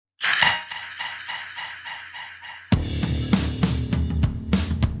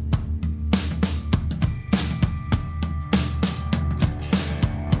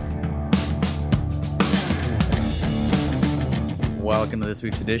welcome to this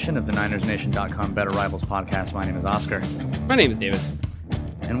week's edition of the NinersNation.com Better Rivals podcast. My name is Oscar. My name is David.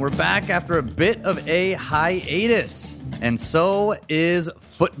 And we're back after a bit of a hiatus. And so is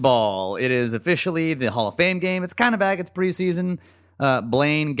football. It is officially the Hall of Fame game. It's kind of back. It's preseason.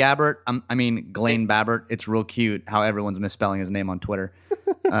 Glenn Babbert. It's real cute how everyone's misspelling his name on Twitter.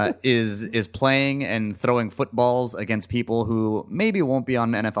 Is playing and throwing footballs against people who maybe won't be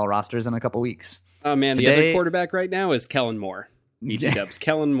on NFL rosters in a couple weeks. Oh, man, the other quarterback right now is Kellen Moore. BT Dubs.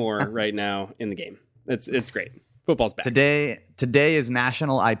 Kellen Moore right now in the game. It's great. Football's back. Today is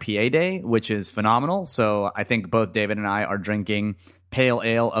National IPA Day, which is phenomenal. So I think both David and I are drinking pale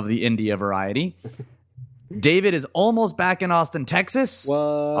ale of the India variety. David is almost back in Austin, Texas.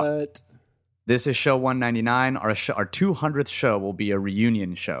 What? This is show 199. Our 200th show will be a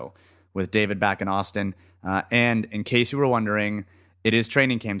reunion show with David back in Austin. And in case you were wondering, it is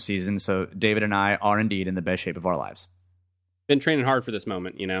training camp season, so David and I are indeed in the best shape of our lives. Been training hard for this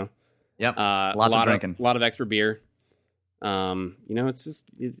moment, you know? Yep, lots of drinking. A lot of extra beer. It's just,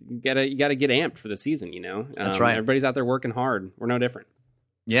 you gotta get amped for the season, you know? That's right. Everybody's out there working hard. We're no different.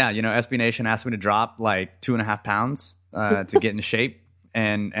 Yeah, SB Nation asked me to drop like 2.5 pounds to get in shape.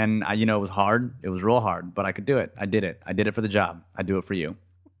 And it was hard. It was real hard, but I could do it. I did it. I did it for the job. I do it for you.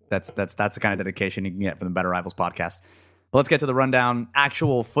 That's the kind of dedication you can get from the Better Rivals podcast. But let's get to the rundown.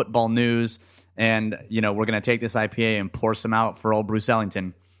 Actual football news. And, we're going to take this IPA and pour some out for old Bruce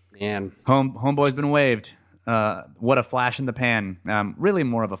Ellington. Man. Homeboy's been waived. What a flash in the pan. Really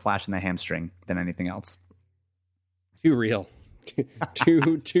more of a flash in the hamstring than anything else. Too real.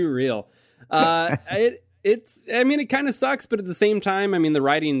 too real. It kind of sucks, but at the same time, the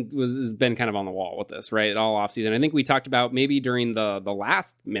writing has been kind of on the wall with this, right? All offseason. I think we talked about maybe during the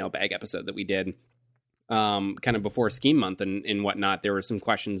last mailbag episode that we did, kind of before scheme month and whatnot. There were some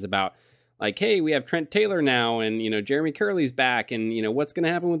questions about like, hey, we have Trent Taylor now, and Jeremy Curley's back, and what's going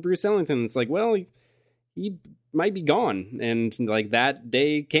to happen with Bruce Ellington? It's like, well, he might be gone, and like that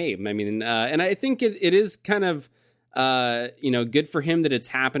day came. And I think it is kind of. Good for him that it's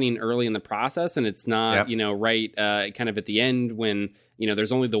happening early in the process and it's not, right kind of at the end when,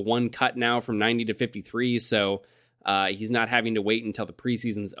 there's only the one cut now from 90 to 53. So he's not having to wait until the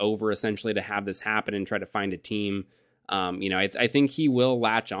preseason's over essentially to have this happen and try to find a team. I think he will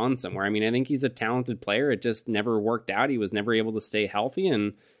latch on somewhere. I think he's a talented player. It just never worked out. He was never able to stay healthy.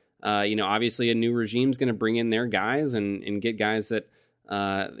 And, obviously a new regime's going to bring in their guys and get guys that,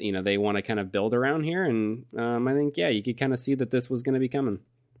 they want to kind of build around here. And I think, you could kind of see that this was going to be coming.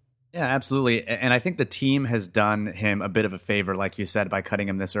 Yeah, absolutely. And I think the team has done him a bit of a favor, like you said, by cutting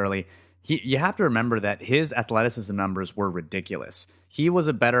him this early. You have to remember that his athleticism numbers were ridiculous. He was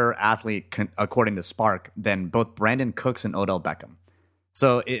a better athlete, according to Spark, than both Brandon Cooks and Odell Beckham.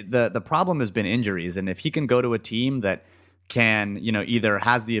 So the problem has been injuries. And if he can go to a team that can, either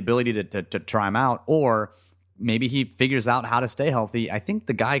has the ability to try him out or maybe he figures out how to stay healthy, I think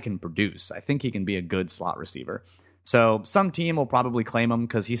the guy can produce. I think he can be a good slot receiver. So some team will probably claim him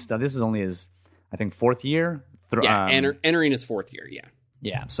because this is only his, I think, 4th year. Entering his 4th year, yeah.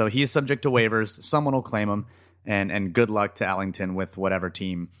 Yeah, so he's subject to waivers. Someone will claim him, and good luck to Ellington with whatever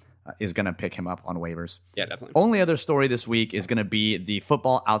team is going to pick him up on waivers. Yeah, definitely. Only other story this week is going to be the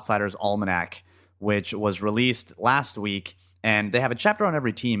Football Outsiders Almanac, which was released last week. And they have a chapter on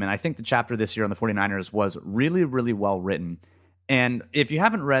every team. And I think the chapter this year on the 49ers was really, really well written. And if you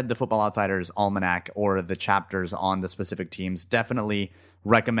haven't read the Football Outsiders Almanac or the chapters on the specific teams, definitely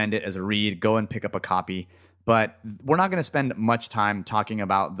recommend it as a read. Go and pick up a copy. But we're not going to spend much time talking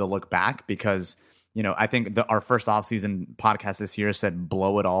about the look back because, I think our first offseason podcast this year said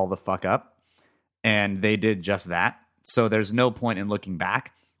blow it all the fuck up. And they did just that. So there's no point in looking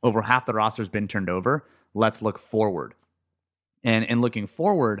back. Over half the roster's been turned over. Let's look forward. And in looking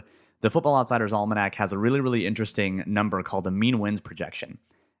forward, the Football Outsiders Almanac has a really, really interesting number called the mean wins projection.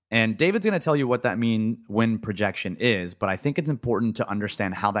 And David's going to tell you what that mean win projection is, but I think it's important to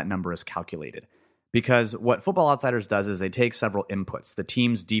understand how that number is calculated. Because what Football Outsiders does is they take several inputs, the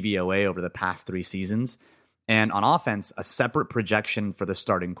team's DVOA over the past 3 seasons, and on offense, a separate projection for the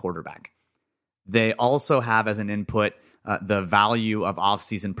starting quarterback. They also have as an input the value of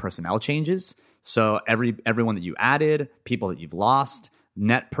offseason personnel changes. So everyone that you added, people that you've lost,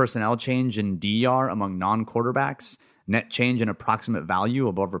 net personnel change in DR among non-quarterbacks, net change in approximate value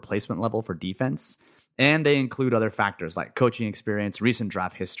above replacement level for defense. And they include other factors like coaching experience, recent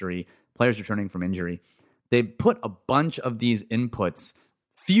draft history, players returning from injury. They put a bunch of these inputs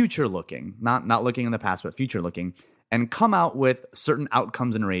future looking, not looking in the past, but future looking, and come out with certain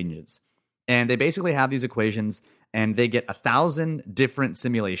outcomes and ranges. And they basically have these equations and they get 1,000 different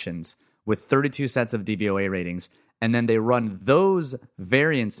simulations with 32 sets of DVOA ratings, and then they run those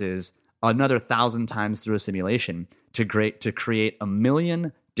variances another 1,000 times through a simulation to create 1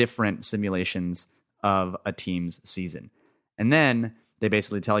 million different simulations of a team's season. And then they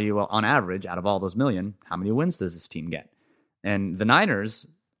basically tell you, well, on average, out of all those million, how many wins does this team get? And the Niners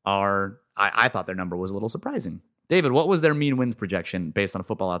are, I thought their number was a little surprising. David, what was their mean wins projection based on a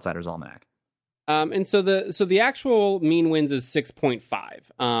Football Outsiders Almanac? And so the actual mean wins is 6.5.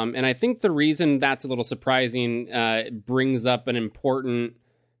 And I think the reason that's a little surprising brings up an important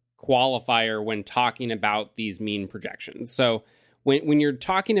qualifier when talking about these mean projections. So when you're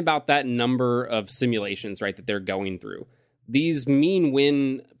talking about that number of simulations, right, that they're going through, these mean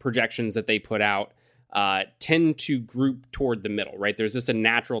win projections that they put out tend to group toward the middle, right? There's just a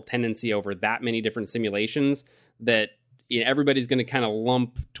natural tendency over that many different simulations that everybody's going to kind of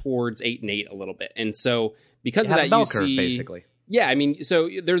lump towards 8-8 a little bit. And so because of that, you see basically. Yeah, I mean, so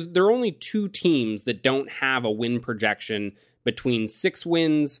there are only 2 teams that don't have a win projection between 6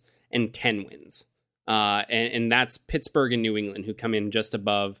 wins and 10 wins. And that's Pittsburgh and New England, who come in just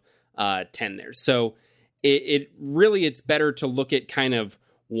above 10 there. So it's better to look at kind of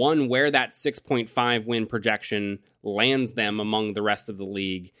where that 6.5 win projection lands them among the rest of the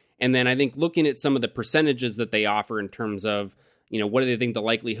league. And then I think looking at some of the percentages that they offer in terms of, what do they think the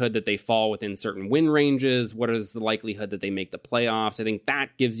likelihood that they fall within certain win ranges? What is the likelihood that they make the playoffs? I think that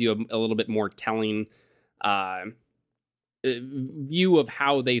gives you a little bit more telling view of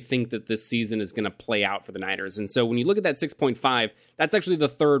how they think that this season is going to play out for the Niners. And so when you look at that 6.5, that's actually the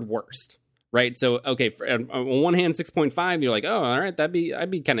third worst, right? So, okay, on one hand, 6.5, you're like, oh, all right, I'd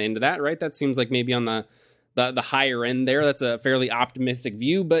be kind of into that, right? That seems like maybe on the higher end there. That's a fairly optimistic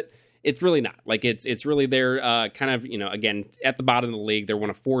view, but it's really not. Like it's really they're kind of, again, at the bottom of the league. They're one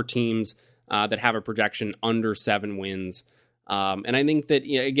of 4 teams that have a projection under 7 wins. And I think that,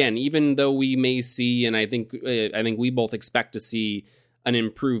 again, even though we may see, and I think we both expect to see an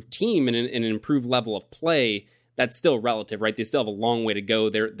improved team and an improved level of play, that's still relative, right? They still have a long way to go.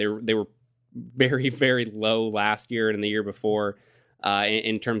 They were very, very low last year and the year before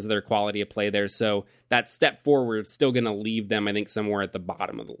in terms of their quality of play there. So that step forward is still going to leave them, I think, somewhere at the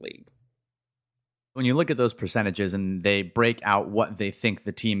bottom of the league. When you look at those percentages and they break out what they think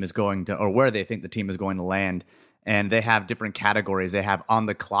the team is going to, or where they think the team is going to land, and they have different categories. They have on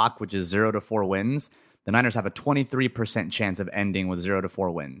the clock, which is 0 to 4 wins. The Niners have a 23% chance of ending with 0 to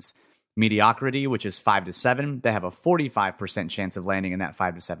 4 wins. Mediocrity, which is 5 to 7, they have a 45% chance of landing in that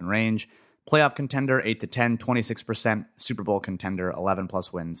 5 to 7 range. Playoff contender, 8 to 10, 26%. Super Bowl contender, 11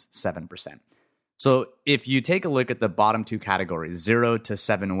 plus wins, 7%. So if you take a look at the bottom 2 categories, 0 to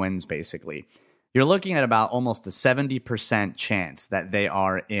 7 wins, basically, you're looking at about almost a 70% chance that they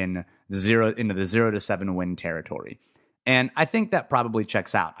are into the 0 to 7 win territory. And I think that probably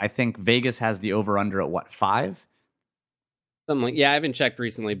checks out. I think Vegas has the over-under at 5? Something like, I haven't checked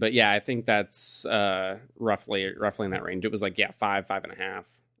recently, but I think that's roughly in that range. It was like 5.5.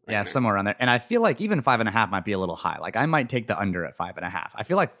 Yeah, somewhere around there. And I feel like even 5.5 might be a little high. Like I might take the under at 5.5. I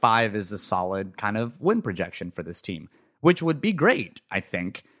feel like 5 is a solid kind of win projection for this team, which would be great. I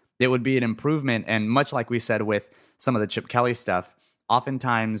think it would be an improvement. And much like we said with some of the Chip Kelly stuff,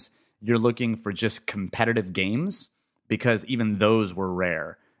 oftentimes you're looking for just competitive games because even those were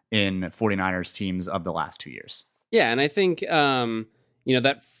rare in 49ers teams of the last 2 years. Yeah, and I think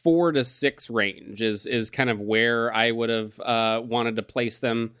that 4 to 6 range is kind of where I would have wanted to place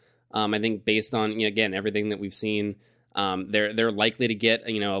them. I think based on again everything that we've seen, they're likely to get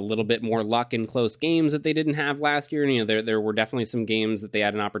a little bit more luck in close games that they didn't have last year. And there were definitely some games that they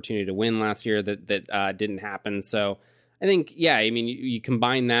had an opportunity to win last year that didn't happen. So I think you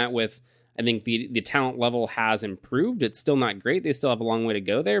combine that with I think the talent level has improved. It's still not great. They still have a long way to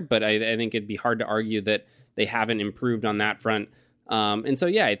go there, but I think it'd be hard to argue that they haven't improved on that front. And so,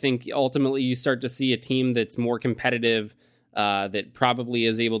 I think ultimately you start to see a team that's more competitive, that probably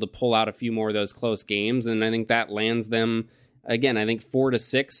is able to pull out a few more of those close games. And I think that lands them, again, I think 4 to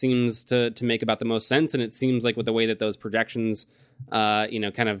 6 seems to make about the most sense. And it seems like with the way that those projections,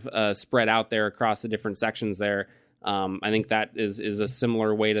 kind of spread out there across the different sections there, I think that is a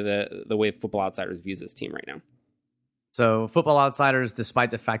similar way to the way Football Outsiders views this team right now. So Football Outsiders,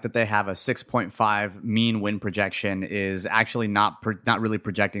 despite the fact that they have a 6.5 mean win projection, is actually not really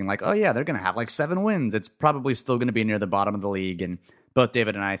projecting like, oh yeah, they're going to have like 7 wins. It's probably still going to be near the bottom of the league. And both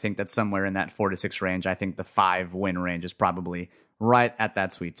David and I think that somewhere in that 4 to 6 range, I think the 5 win range is probably right at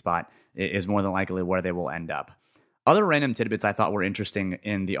that sweet spot, is more than likely where they will end up. Other random tidbits I thought were interesting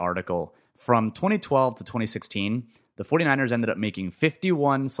in the article. From 2012 to 2016, the 49ers ended up making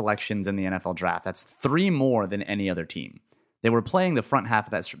 51 selections in the NFL draft. That's 3 more than any other team. they were playing the front half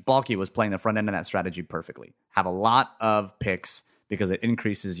of that. Balky was playing the front end of that strategy perfectly. Have a lot of picks because it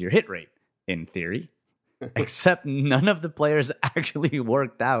increases your hit rate in theory, except none of the players actually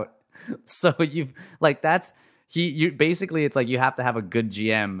worked out. So you basically, it's like you have to have a good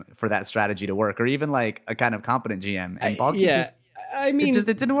GM for that strategy to work, or even like a kind of competent GM. And Balky it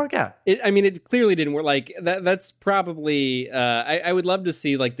didn't work out. It clearly didn't work. Like that's probably. I would love to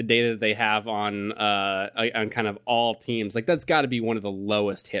see like the data that they have on kind of all teams. Like that's got to be one of the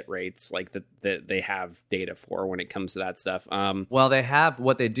lowest hit rates like that they have data for when it comes to that stuff. Well, they have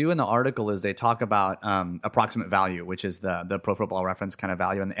what they do in the article is they talk about approximate value, which is the Pro Football Reference kind of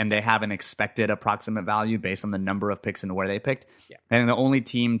value, and they have an expected approximate value based on the number of picks and where they picked. Yeah. And the only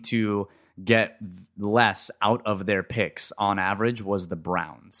team to get less out of their picks on average was the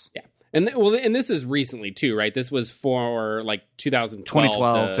Browns. Yeah. And this is recently too, right? This was for like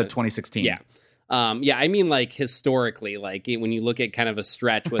 2012 to 2016. Yeah. I mean like historically, like when you look at kind of a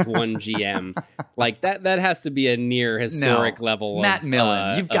stretch with one GM, like that has to be a near historic level. Matt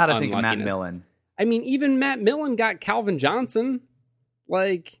Millen. You've got to think of Matt Millen. I mean, even Matt Millen got Calvin Johnson.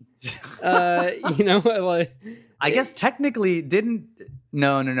 Like, like I guess technically didn't.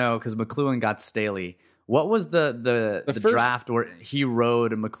 No, because McLuhan got Staley. What was the first draft where he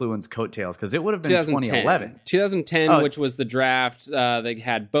rode McLuhan's coattails? Because it would have been 2011. 2010, which was the draft that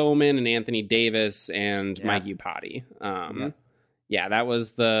had Bowman and Anthony Davis and Mike Iupati. That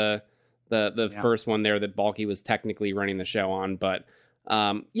was the first one there that Balky was technically running the show on. But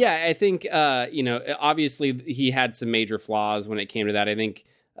I think, obviously he had some major flaws when it came to that. I think,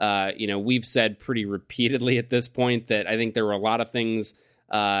 we've said pretty repeatedly at this point that I think there were a lot of things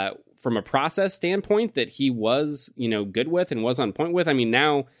from a process standpoint that he was, good with and was on point with. I mean,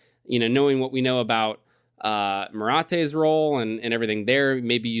 now, knowing what we know about Marate's role and everything there,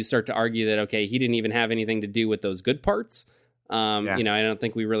 maybe you start to argue that, okay, he didn't even have anything to do with those good parts. I don't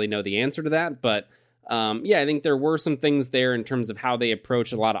think we really know the answer to that, but I think there were some things there in terms of how they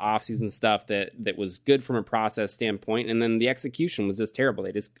approached a lot of offseason stuff that was good from a process standpoint. And then the execution was just terrible.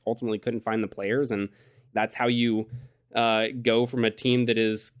 They just ultimately couldn't find the players. And that's how you go from a team that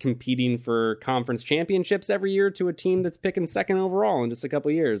is competing for conference championships every year to a team that's picking second overall in just a couple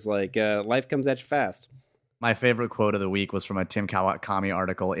of years. Like life comes at you fast. My favorite quote of the week was from a Tim Kawakami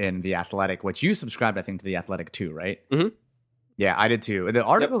article in The Athletic, which you subscribed, I think, to The Athletic too, right? Mm-hmm. Yeah, I did too. The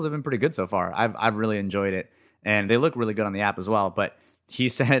articles have been pretty good so far. I've really enjoyed it. And they look really good on the app as well. But he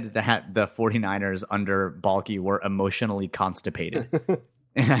said that the 49ers under Balky were emotionally constipated.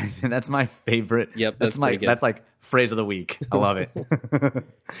 And that's my favorite. Yep, that's like phrase of the week. I love it.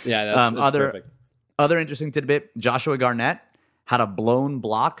 Yeah, that's perfect. Other interesting tidbit, Joshua Garnett had a blown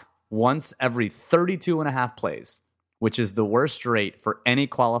block once every 32 and a half plays, which is the worst rate for any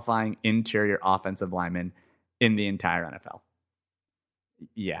qualifying interior offensive lineman in the entire NFL.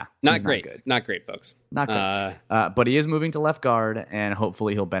 Yeah. Not great. Good. Not great, folks. Not great. But he is moving to left guard, and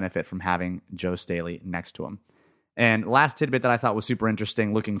hopefully he'll benefit from having Joe Staley next to him. And last tidbit that I thought was super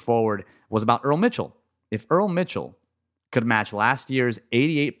interesting looking forward was about Earl Mitchell. If Earl Mitchell could match last year's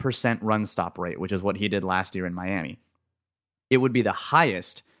 88% run stop rate, which is what he did last year in Miami, it would be the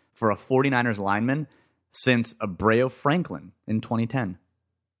highest for a 49ers lineman since Abreu Franklin in 2010.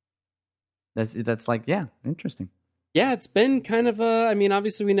 That's like, yeah, interesting. Yeah, it's been kind of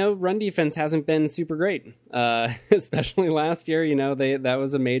obviously we know run defense hasn't been super great, especially last year. That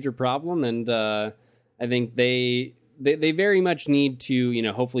was a major problem, and I think they very much need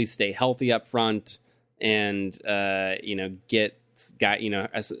to, hopefully stay healthy up front and, get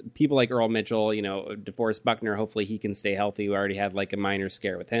as people like Earl Mitchell, DeForest Buckner, hopefully he can stay healthy. We already had like a minor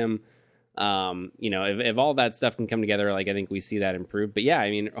scare with him. If all that stuff can come together, like I think we see that improve. But yeah, I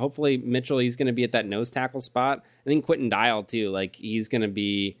mean, hopefully Mitchell, he's going to be at that nose tackle spot. I think Quentin Dial too, like he's going to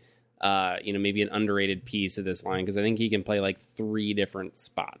be, maybe an underrated piece of this line because I think he can play like 3 different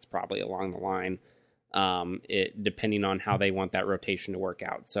spots probably along the line, depending on how they want that rotation to work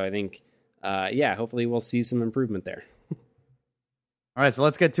out. So I think, hopefully we'll see some improvement there. All right, so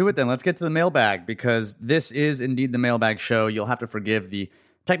let's get to it then. Let's get to the mailbag because this is indeed the mailbag show. You'll have to forgive the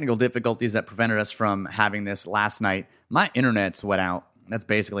technical difficulties that prevented us from having this last night. My internet's went out. That's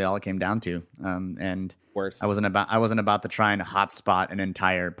basically all it came down to. And worse. I wasn't about to try and hotspot an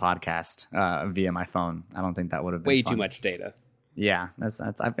entire podcast via my phone. I don't think that would have been way fun. too much data. Yeah, that's.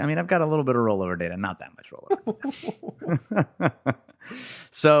 I've got a little bit of rollover data, not that much rollover.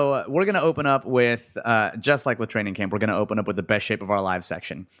 So we're going to open up with, just like with training camp, we're going to open up with the best shape of our lives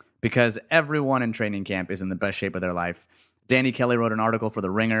section because everyone in training camp is in the best shape of their life. Danny Kelly wrote an article for The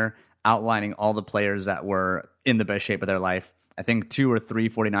Ringer outlining all the players that were in the best shape of their life. I think 2 or 3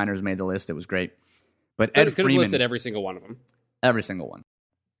 49ers made the list. It was great. But Ed could have Freeman, listed every single one of them. every single one.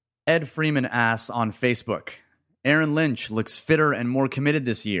 Ed Freeman asks on Facebook, Aaron Lynch looks fitter and more committed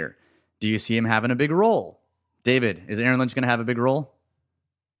this year. Do you see him having a big role? David, is Aaron Lynch going to have a big role?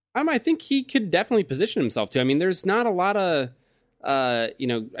 I think he could definitely position himself to. I mean, there's not a lot of, I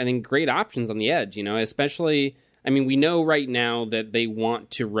think great options on the edge, especially, I mean, we know right now that they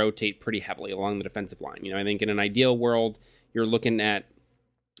want to rotate pretty heavily along the defensive line. I think in an ideal world, you're looking at,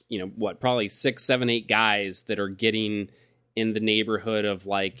 probably 6, 7, 8 guys that are getting in the neighborhood of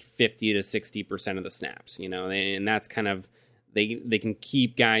like 50 to 60% of the snaps, and that's kind of, they can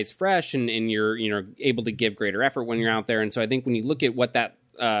keep guys fresh and you're, able to give greater effort when you're out there. And so I think when you look at what that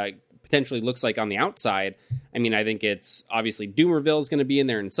potentially looks like on the outside, I mean, I think it's obviously Doomerville is going to be in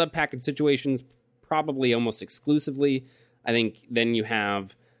there in sub-package situations, probably almost exclusively. I think then you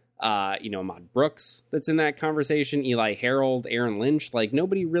have, Ahmad Brooks that's in that conversation, Eli Harold, Aaron Lynch. Like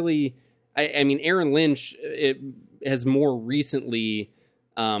nobody really, I mean, Aaron Lynch has more recently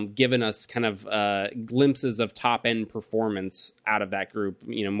given us kind of glimpses of top-end performance out of that group,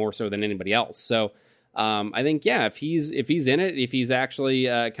 more so than anybody else. So I think, if he's in it, if he's actually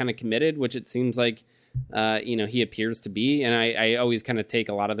kind of committed, which it seems like, he appears to be. And I always kind of take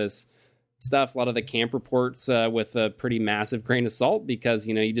a lot of this stuff, a lot of the camp reports with a pretty massive grain of salt because,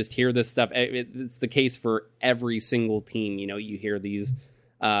 you just hear this stuff. It's the case for every single team, you hear these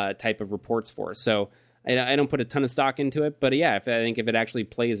type of reports for. So I don't put a ton of stock into it. But I think if it actually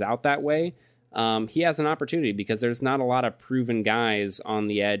plays out that way, he has an opportunity because there's not a lot of proven guys on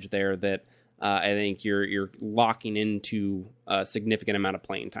the edge there that I think you're locking into a significant amount of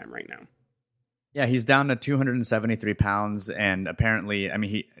playing time right now. Yeah, he's down to 273 pounds, and apparently, I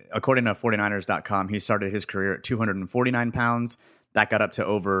mean, according to 49ers.com, he started his career at 249 pounds. That got up to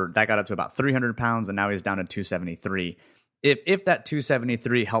about 300 pounds, and now he's down to 273. If that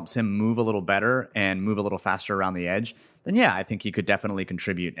 273 helps him move a little better and move a little faster around the edge, then I think he could definitely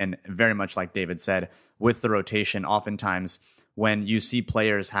contribute. And very much like David said, with the rotation, oftentimes when you see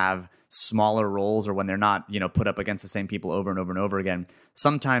players have smaller roles or when they're not, put up against the same people over and over and over again,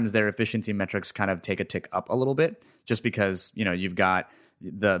 sometimes their efficiency metrics kind of take a tick up a little bit just because, you've got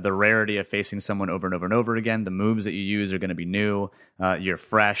the rarity of facing someone over and over and over again. The moves that you use are going to be new. You're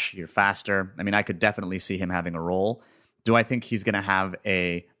fresh, you're faster. I mean, I could definitely see him having a role. Do I think he's going to have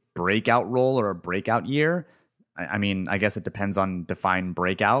a breakout role or a breakout year? I mean, I guess it depends on define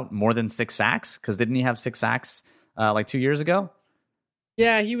breakout. More than 6 sacks? Because didn't he have 6 sacks like 2 years ago?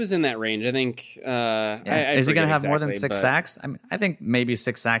 Yeah, he was in that range. I think. Is he going to have more than 6 sacks? I mean, I think maybe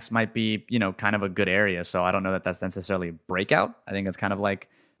 6 sacks might be, kind of a good area. So I don't know that that's necessarily a breakout. I think it's kind of like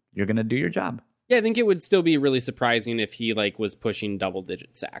you're going to do your job. Yeah, I think it would still be really surprising if he was pushing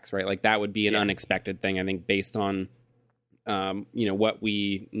double-digit sacks, right? Like that would be an unexpected thing. I think based on, what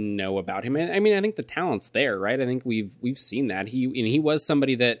we know about him. I mean, I think the talent's there, right? I think we've seen that he was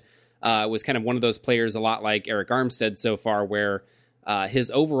somebody that was kind of one of those players, a lot like Eric Armstead so far, where his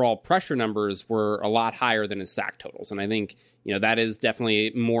overall pressure numbers were a lot higher than his sack totals. And I think, that is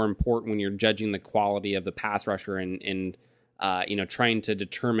definitely more important when you're judging the quality of the pass rusher and trying to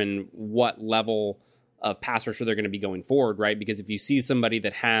determine what level of pass rusher they're going to be going forward, right? Because if you see somebody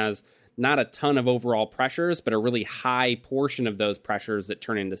that has not a ton of overall pressures, but a really high portion of those pressures that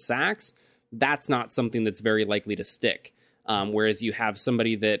turn into sacks, that's not something that's very likely to stick. Whereas you have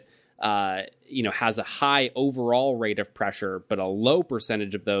somebody that, has a high overall rate of pressure, but a low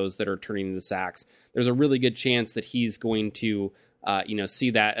percentage of those that are turning into sacks, there's a really good chance that he's going to, see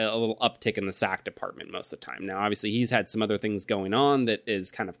that a little uptick in the sack department most of the time. Now, obviously, he's had some other things going on that is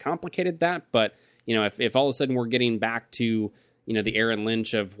kind of complicated that, but, if all of a sudden we're getting back to, the Aaron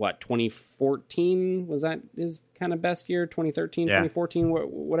Lynch of 2014, was that his kind of best year? 2013, 2014,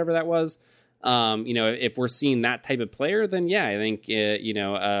 whatever that was. If we're seeing that type of player, then I think,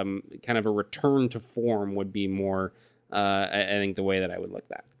 kind of a return to form would be more, I think the way that I would look at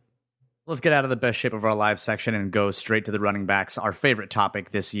that. Let's get out of the best shape of our live section and go straight to the running backs, our favorite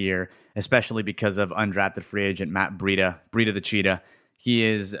topic this year, especially because of undrafted free agent Matt Breida the Cheetah. He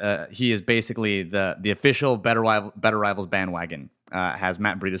is basically the official Better Rivals bandwagon. Has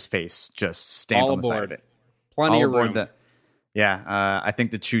Matt Breida's face just stamped on the side of it. Plenty of room. I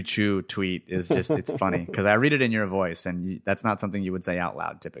think the choo-choo tweet is just, it's funny because I read it in your voice and that's not something you would say out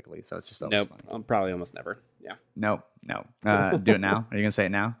loud typically. So it's just always funny. Probably almost never. Yeah. No. Do it now. Are you going to say it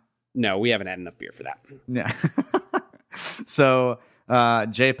now? No, we haven't had enough beer for that. Yeah. So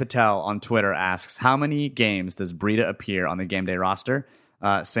Jay Patel on Twitter asks, how many games does Breida appear on the game day roster?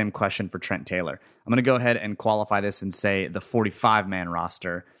 Same question for Trent Taylor. I'm going to go ahead and qualify this and say the 45-man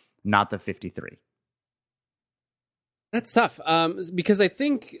roster, not the 53. That's tough because I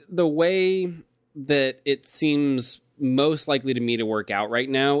think the way that it seems most likely to me to work out right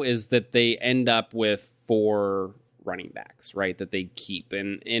now is that they end up with 4 running backs, right, that they keep.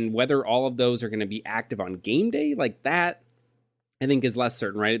 And whether all of those are going to be active on game day, like that, I think is less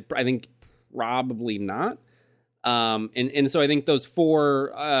certain, right? I think probably not. And so I think those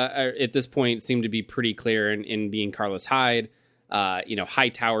 4 at this point seem to be pretty clear in being Carlos Hyde,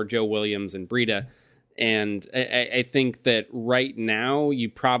 Hightower, Joe Williams, and Breida. And I think that right now you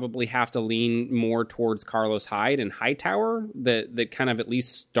probably have to lean more towards Carlos Hyde and Hightower that kind of at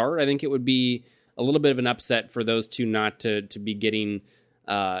least start. I think it would be a little bit of an upset for those two not to be getting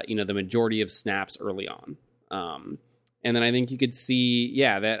the majority of snaps early on. And then I think you could see,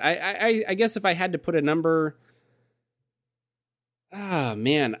 that I guess if I had to put a number,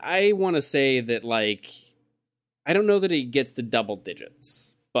 I want to say that, like, I don't know that it gets to double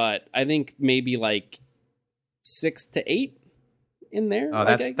digits, but I think maybe like 6 to 8 in there. Oh,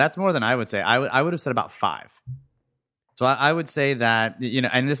 that's more than I would say. I would have said about 5. So I would say that,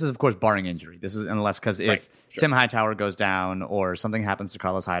 and this is of course barring injury. This is because if Tim Hightower goes down or something happens to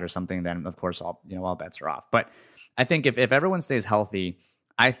Carlos Hyde or something, then of course all bets are off. But I think if everyone stays healthy,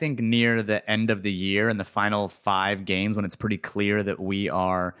 I think near the end of the year in the final 5 games when it's pretty clear that we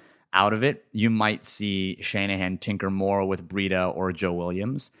are out of it, you might see Shanahan tinker more with Breida or Joe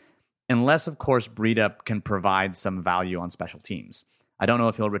Williams, unless, of course, Breida can provide some value on special teams. I don't know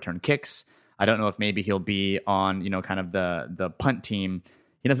if he'll return kicks. I don't know if maybe he'll be on, kind of the punt team.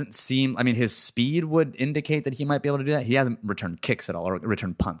 He doesn't seem, his speed would indicate that he might be able to do that. He hasn't returned kicks at all, or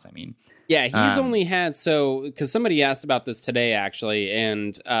returned punts, Yeah, he's only had, because somebody asked about this today, actually,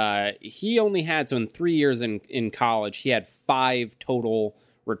 and he only had, in 3 years in college, he had 5 total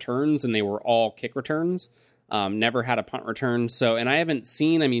returns, and they were all kick returns. Never had a punt return. So, and I haven't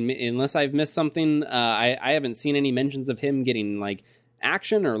seen, unless I've missed something, I haven't seen any mentions of him getting, like,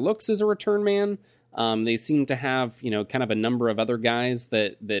 action or looks as a return man. They seem to have, kind of a number of other guys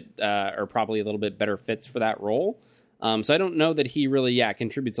that are probably a little bit better fits for that role. So I don't know that he really,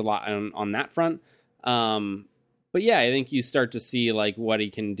 contributes a lot on that front. But I think you start to see like what he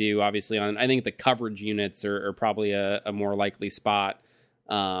can do. Obviously, I think the coverage units are probably a more likely spot,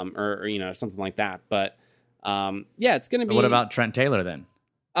 or something like that. But it's going to be. What about Trent Taylor then?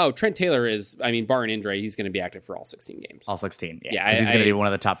 Oh, Trent Taylor is, barring injury, he's going to be active for all 16 games. All 16, yeah. He's going to be one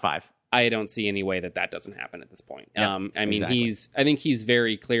of the top 5. I don't see any way that doesn't happen at this point. Yep, exactly. I think he's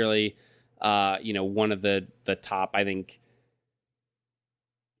very clearly, one of the top, I think,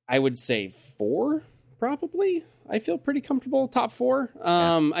 I would say 4, probably. I feel pretty comfortable top 4.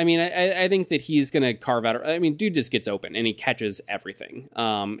 I think that he's going to carve out. Dude just gets open and he catches everything.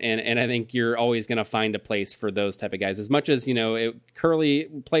 And I think you're always going to find a place for those type of guys. As much as Curley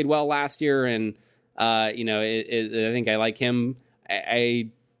played well last year, and I think I like him.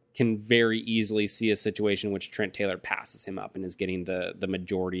 I can very easily see a situation in which Trent Taylor passes him up and is getting the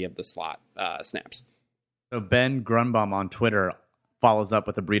majority of the slot snaps. So Ben Grunbaum on Twitter follows up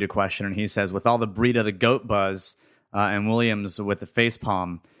with a Breida question, and he says, with all the Breida the GOAT buzz and Williams with the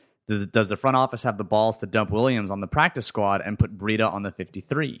facepalm, does the front office have the balls to dump Williams on the practice squad and put Breida on the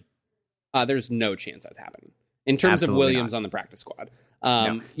 53? There's no chance that's happening. In terms Absolutely of Williams not. On the practice squad.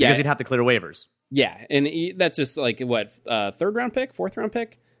 No, because he'd have to clear waivers. Yeah, and that's just like, what, 3rd round pick, 4th round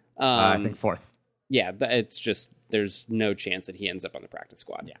pick? I think 4th. Yeah, it's just, there's no chance that he ends up on the practice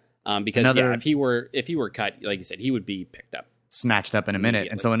squad. Yeah. Because if he were cut, like you said, he would be picked up. Snatched up in a minute.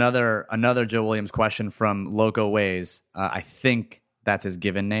 And so another Joe Williams question from Loco Ways. I think that's his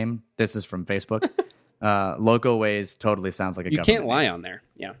given name. This is from Facebook. Loco Ways totally sounds like a government can't lie name. on there.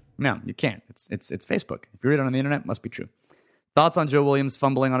 Yeah. No, you can't. It's Facebook. If you read it on the internet, it must be true. Thoughts on Joe Williams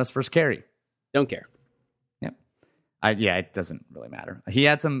fumbling on his first carry? Don't care. Yeah. It doesn't really matter. He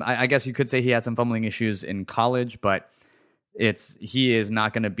had some, I guess you could say he had some fumbling issues in college, but he is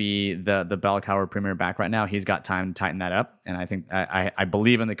not going to be the bell cow premier back right now. He's got time to tighten that up, and I think I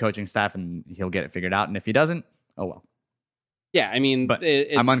believe in the coaching staff, and he'll get it figured out. And if he doesn't, oh well. Yeah, but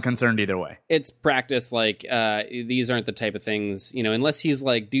I'm unconcerned either way. It's practice. Like these aren't the type of things, unless he's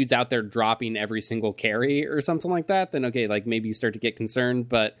like dudes out there dropping every single carry or something like that. Then okay, like maybe you start to get concerned.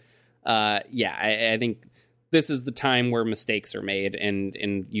 But I think this is the time where mistakes are made,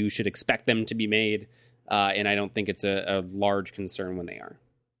 and you should expect them to be made. And I don't think it's a large concern when they are.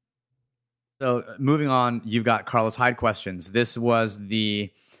 So moving on, you've got Carlos Hyde questions. This was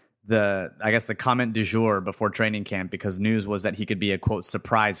the comment du jour before training camp, because news was that he could be a, quote,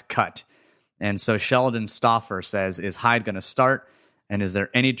 surprise cut. And so Sheldon Stauffer says, is Hyde going to start? And is there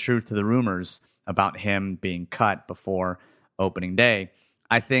any truth to the rumors about him being cut before opening day?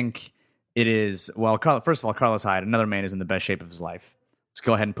 I think it is, first of all, Carlos Hyde, another man who's in the best shape of his life. Let's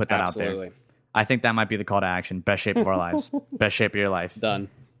go ahead and put that out there. I think that might be the call to action. Best shape of our lives. Best shape of your life. Done.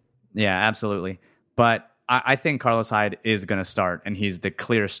 Yeah, absolutely. But I think Carlos Hyde is going to start, and he's the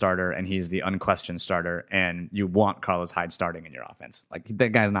clear starter, and he's the unquestioned starter, and you want Carlos Hyde starting in your offense. Like,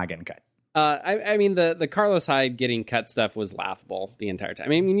 that guy's not getting cut. I mean, the Carlos Hyde getting cut stuff was laughable the entire time. I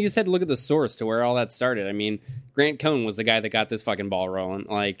mean, you just had to look at the source to where all that started. I mean, Grant Cohn was the guy that got this fucking ball rolling.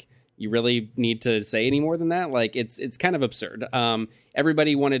 Like, you really need to say any more than that? Like, it's kind of absurd.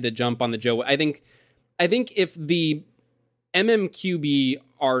 Everybody wanted to jump on the Joe. I think if the MMQB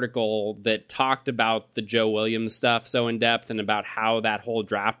article that talked about the Joe Williams stuff so in depth and about how that whole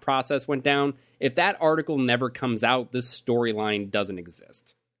draft process went down, if that article never comes out, this storyline doesn't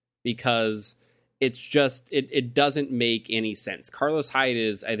exist. Because it's just, it doesn't make any sense. Carlos Hyde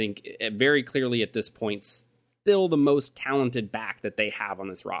is, I think, very clearly at this point, still the most talented back that they have on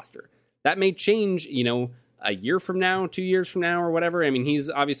this roster. That may change, a year from now, 2 years from now, or whatever. I mean, he's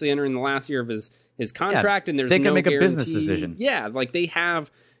obviously entering the last year of his contract, and there's they can no make guarantee. A business decision. Yeah, like they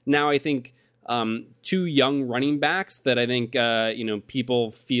have now, I think, two young running backs that I think, people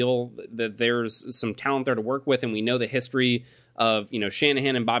feel that there's some talent there to work with, and we know the history of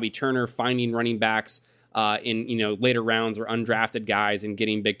Shanahan and Bobby Turner finding running backs in later rounds or undrafted guys and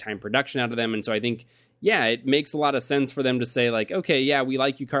getting big time production out of them. And so I think, yeah, it makes a lot of sense for them to say like, okay, yeah, we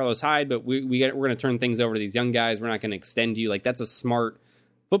like you, Carlos Hyde, but we're going to turn things over to these young guys. We're not going to extend you. Like, that's a smart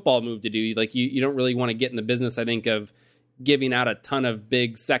football move to do. Like, you don't really want to get in the business, I think, of giving out a ton of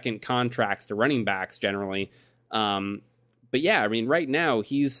big second contracts to running backs generally. But yeah, I mean, right now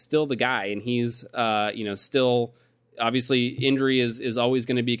he's still the guy, and he's still. Obviously, injury is always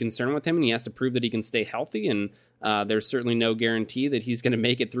going to be a concern with him, and he has to prove that he can stay healthy, and there's certainly no guarantee that he's going to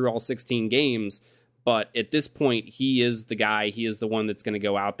make it through all 16 games. But at this point, he is the guy. He is the one that's going to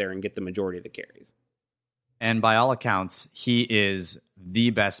go out there and get the majority of the carries. And by all accounts, he is the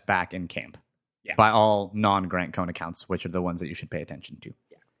best back in camp. Yeah. By all non-Grant Cohn accounts, which are the ones that you should pay attention to.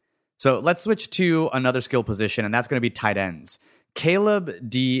 Yeah. So let's switch to another skill position, and that's going to be tight ends. Caleb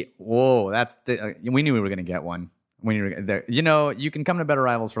D. Whoa, that's we knew we were going to get one. When you're there, you can come to Better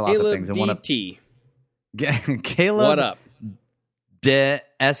Rivals for lots of things. And DT. Caleb, what up? De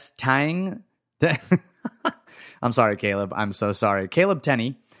Estang. I'm sorry, Caleb. I'm so sorry. Caleb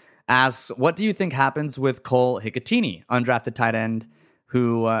Tenney asks, "What do you think happens with Cole Hikatini, undrafted tight end?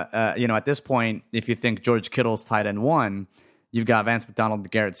 Who, at this point, if you think George Kittle's tight end 1, you've got Vance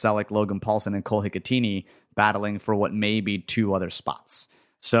McDonald, Garrett Selleck, Logan Paulson, and Cole Hikatini battling for what may be 2 other spots.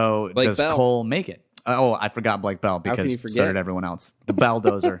 So Blake does Bell. Cole make it?" Oh, I forgot Blake Bell because so did everyone else. The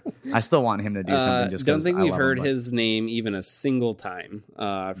Belldozer. I still want him to do something just because don't think we've heard his name even a single time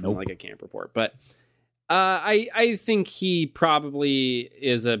from like a camp report. But I think he probably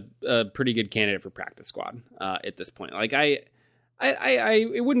is a pretty good candidate for practice squad at this point. Like I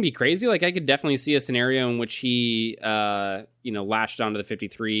it wouldn't be crazy. Like I could definitely see a scenario in which he latched onto the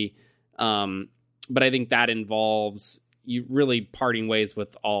 53. But I think that involves you really parting ways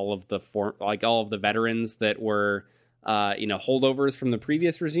with all of the veterans that were, holdovers from the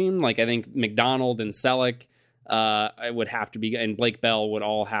previous regime. Like I think McDonald and Selleck would have to be, and Blake Bell would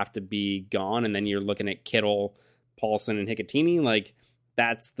all have to be gone. And then you're looking at Kittle, Paulson, and Hikatini. Like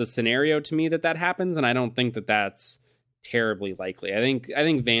that's the scenario to me that happens. And I don't think that that's terribly likely. I think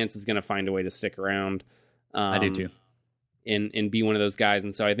Vance is going to find a way to stick around. I do too. And be one of those guys.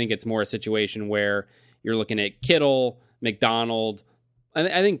 And so I think it's more a situation where you're looking at Kittle, McDonald.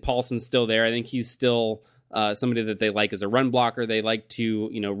 I think Paulson's still there. I think he's still somebody that they like as a run blocker. They like to,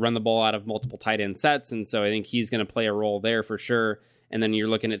 run the ball out of multiple tight end sets. And so I think he's going to play a role there for sure. And then you're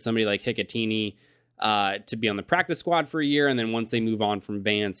looking at somebody like Hikatini to be on the practice squad for a year. And then once they move on from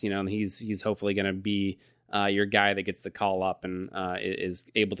Vance, he's hopefully going to be your guy that gets the call up and is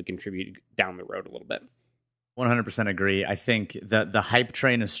able to contribute down the road a little bit. 100% agree. I think the hype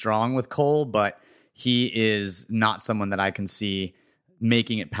train is strong with Cole, but he is not someone that I can see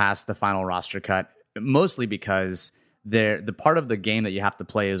making it past the final roster cut, mostly because the part of the game that you have to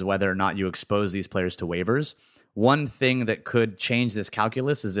play is whether or not you expose these players to waivers. One thing that could change this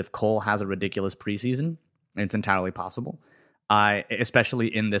calculus is if Cole has a ridiculous preseason, and it's entirely possible,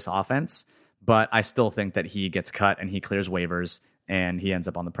 especially in this offense, but I still think that he gets cut and he clears waivers and he ends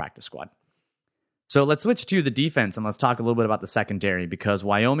up on the practice squad. So let's switch to the defense and let's talk a little bit about the secondary, because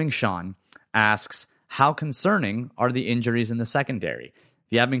Wyoming Sean asks, how concerning are the injuries in the secondary?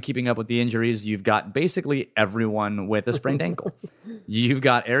 If you haven't been keeping up with the injuries, you've got basically everyone with a sprained ankle. You've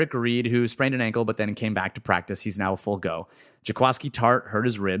got Eric Reed, who sprained an ankle but then came back to practice. He's now a full go. Jaquaski Tart hurt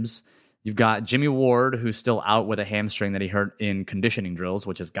his ribs. You've got Jimmy Ward, who's still out with a hamstring that he hurt in conditioning drills,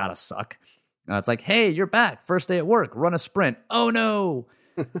 which has got to suck. It's like, hey, you're back. First day at work. Run a sprint. Oh, no.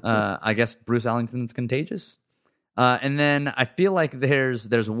 I guess Bruce Ellington's contagious. And then I feel like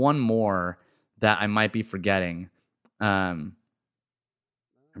there's one more that I might be forgetting.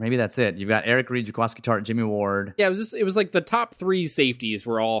 Or maybe that's it. You've got Eric Reed, Jaquaski Tart, Jimmy Ward. Yeah, it was like the top 3 safeties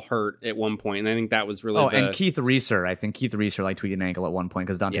were all hurt at one point, and I think that was really and Keith Reeser. I think Keith Reeser like tweaked an ankle at one point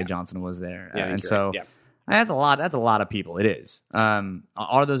because Dante Johnson was there. Yeah, and so that's a lot of people. It is.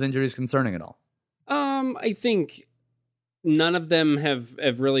 Are those injuries concerning at all? I think none of them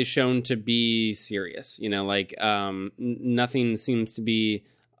have really shown to be serious. Nothing seems to be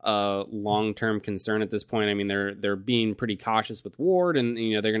a long-term concern at this point. I mean, they're being pretty cautious with Ward, and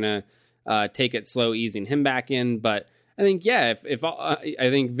they're gonna take it slow, easing him back in. But I think if I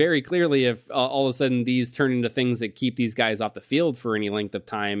think very clearly if all of a sudden these turn into things that keep these guys off the field for any length of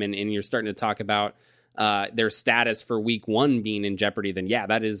time, and you're starting to talk about their status for week 1 being in jeopardy, then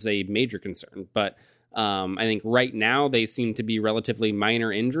that is a major concern. But I think right now they seem to be relatively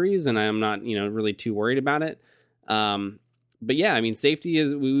minor injuries, and I'm not really too worried about it. But I mean, safety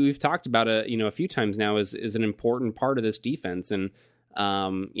is, we've talked about a few times now, is an important part of this defense, and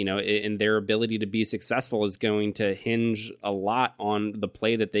and their ability to be successful is going to hinge a lot on the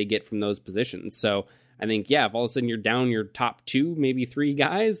play that they get from those positions. So I think if all of a sudden you're down your top 2, maybe 3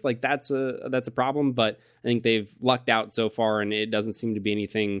 guys, like that's a problem. But I think they've lucked out so far, and it doesn't seem to be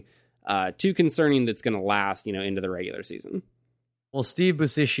anything too concerning that's going to last into the regular season. Well, Steve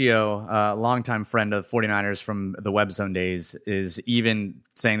Busicchio, a longtime friend of the 49ers from the Web Zone days, is even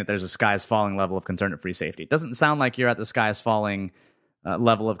saying that there's a skies falling level of concern at free safety. It doesn't sound like you're at the skies falling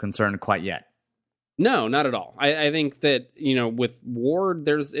level of concern quite yet. No, not at all. I think that, with Ward,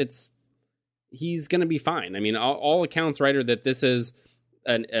 he's going to be fine. I mean, all accounts, right, are that this is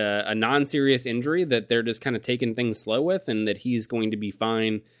a non-serious injury that they're just kind of taking things slow with, and that he's going to be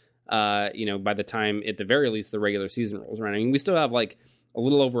fine. By the time, at the very least, the regular season rolls around. I mean, we still have like a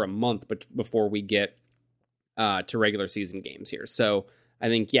little over a month before we get to regular season games here. So I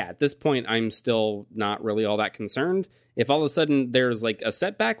think, at this point, I'm still not really all that concerned. If all of a sudden there's like a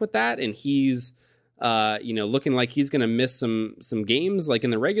setback with that, and he's, looking like he's going to miss some games like in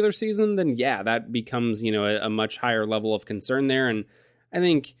the regular season, then that becomes, a much higher level of concern there. And I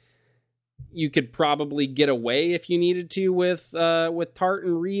think you could probably get away if you needed to with Tart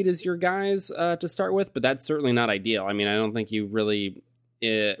and Reed as your guys to start with, but that's certainly not ideal. I mean, I don't think you really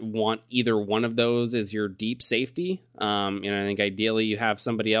want either one of those as your deep safety. I think ideally you have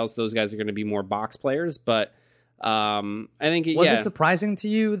somebody else. Those guys are going to be more box players, but I think was it surprising to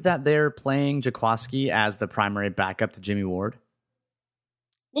you that they're playing Jaquaski as the primary backup to Jimmy Ward?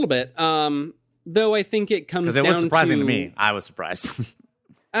 A little bit, though. I think it comes down because it was surprising to me. I was surprised.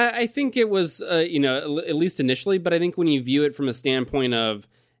 I think it was, at least initially, but I think when you view it from a standpoint of,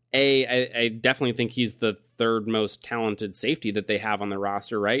 I definitely think he's the 3rd most talented safety that they have on the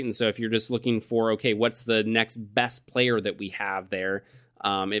roster, right? And so if you're just looking for, okay, what's the next best player that we have there,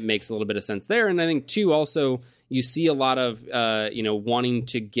 it makes a little bit of sense there. And I think, too, also, you see a lot of, wanting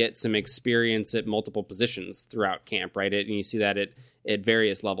to get some experience at multiple positions throughout camp, right? And you see that at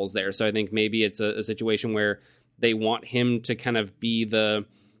various levels there. So I think maybe it's a situation where they want him to kind of be the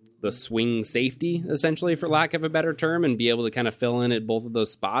swing safety, essentially, for lack of a better term, and be able to kind of fill in at both of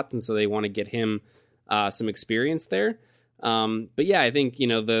those spots. And so they want to get him some experience there. But I think,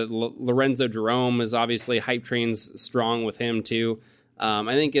 the Lorenzo Jerome is obviously hype train's strong with him too.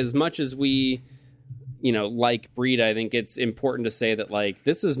 I think as much as we, like Breida, I think it's important to say that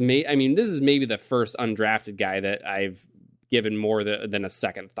this is maybe the first undrafted guy that I've given more than a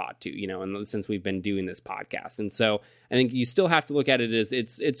second thought to, and since we've been doing this podcast. And so I think you still have to look at it as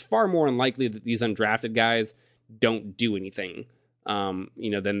it's far more unlikely that these undrafted guys don't do anything,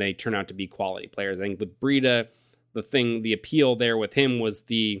 than they turn out to be quality players. I think with Breida, the appeal there with him was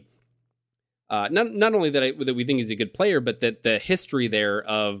the, not only that we think he's a good player, but that the history there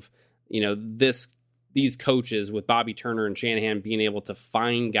of, these coaches with Bobby Turner and Shanahan being able to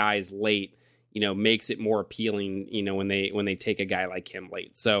find guys late, makes it more appealing, when they take a guy like him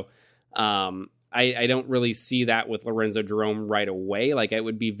late. So I don't really see that with Lorenzo Jerome right away. Like, it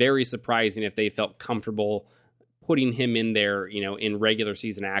would be very surprising if they felt comfortable putting him in there, in regular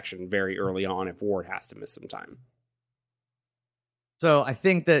season action very early on if Ward has to miss some time. So I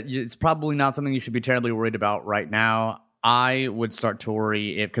think that it's probably not something you should be terribly worried about right now. I would start to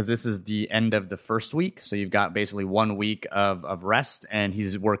worry because this is the end of the first week. So you've got basically 1 week of rest, and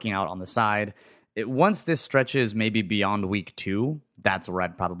he's working out on the side. Once this stretches maybe beyond week 2, that's where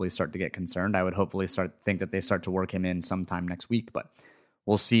I'd probably start to get concerned. I would hopefully think that they start to work him in sometime next week, but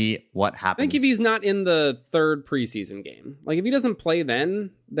we'll see what happens. I think if he's not in the 3rd preseason game, like if he doesn't play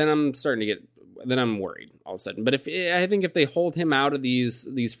then I'm starting to get then I'm worried all of a sudden. But I think if they hold him out of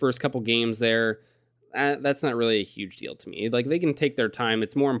these first couple games there, that's not really a huge deal to me. Like, they can take their time.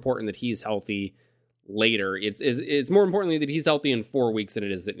 It's more important that he's healthy later. It's more importantly that he's healthy in 4 weeks than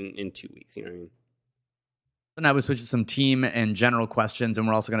it is in 2 weeks. You know what I mean? And I would switch to some team and general questions, and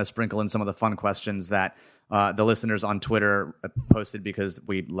we're also going to sprinkle in some of the fun questions that the listeners on Twitter posted, because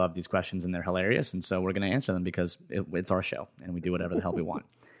we love these questions and they're hilarious, and so we're going to answer them because it's our show and we do whatever the hell we want.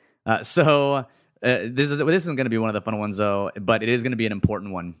 So this isn't going to be one of the fun ones, though, but it is going to be an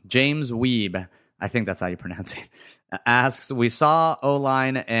important one. James Weeb, I think that's how you pronounce it, asks, we saw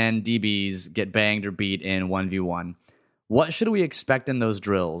O-line and DBs get banged or beat in 1v1. What should we expect in those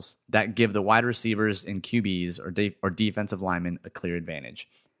drills that give the wide receivers and QBs or defensive linemen a clear advantage?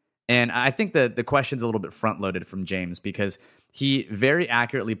 And I think that the question's a little bit front-loaded from James, because he very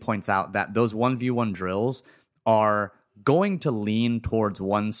accurately points out that those 1v1 drills are going to lean towards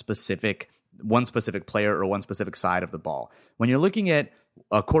one specific player or one specific side of the ball. When you're looking at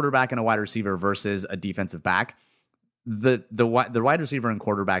a quarterback and a wide receiver versus a defensive back, the wide receiver and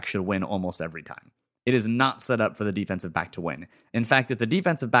quarterback should win almost every time. It is not set up for the defensive back to win. In fact, if the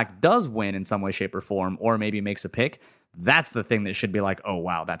defensive back does win in some way, shape, or form, or maybe makes a pick, that's the thing that should be like, oh,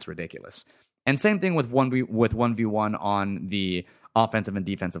 wow, that's ridiculous. And same thing with 1v1 on the offensive and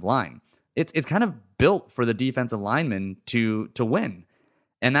defensive line. It's kind of built for the defensive lineman to win.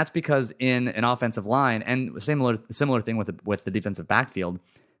 And that's because in an offensive line, and similar thing with the defensive backfield,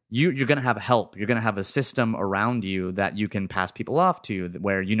 you're going to have help. You're going to have a system around you that you can pass people off to,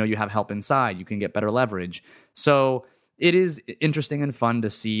 where you have help inside. You can get better leverage. So it is interesting and fun to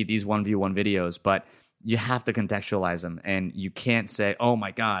see these 1v1 videos, but you have to contextualize them. And you can't say, oh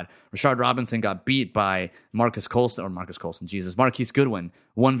my God, Rashard Robinson got beat by Marquise Goodwin,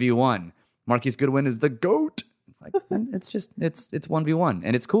 1v1. Marquise Goodwin is the GOAT. It's like, it's 1v1,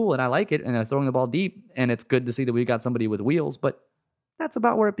 and it's cool, and I like it, and they're throwing the ball deep, and it's good to see that we got somebody with wheels, but that's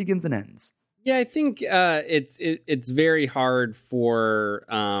about where it begins and ends. Yeah, I think it's very hard for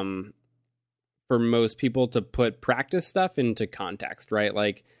most people to put practice stuff into context, right?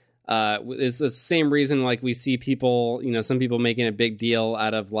 Like, it's the same reason, like, we see people, some people making a big deal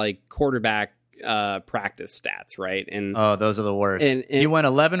out of like quarterback practice stats, right? And those are the worst. And he went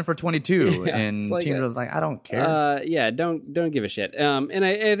 11 for 22, yeah, and like teams was like, I don't care. Don't give a shit. And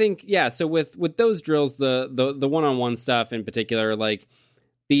I think, yeah. So with those drills, the one-on-one stuff in particular, like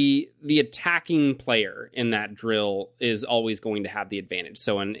the attacking player in that drill is always going to have the advantage.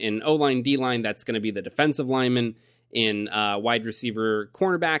 So in O-line, D-line, that's going to be the defensive lineman. In wide receiver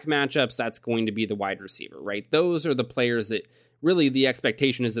cornerback matchups, that's going to be the wide receiver, right? Those are the players that really the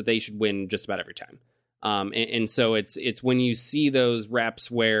expectation is that they should win just about every time. And so it's when you see those reps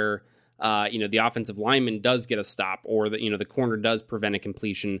where, the offensive lineman does get a stop, or the corner does prevent a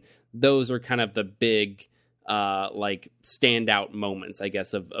completion. Those are kind of the big, like standout moments, I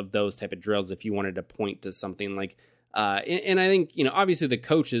guess, of those type of drills. If you wanted to point to something like, and I think, obviously the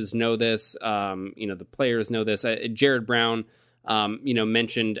coaches know this, the players know this. Jared Brown,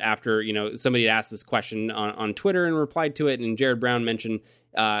 mentioned after, somebody had asked this question on Twitter and replied to it. And Jared Brown mentioned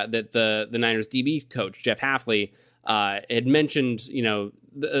that the Niners DB coach, Jeff Hafley, had mentioned,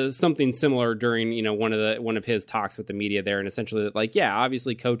 something similar during, one of his talks with the media there. And essentially that, like, yeah,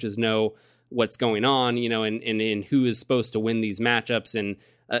 obviously coaches know what's going on, and who is supposed to win these matchups. And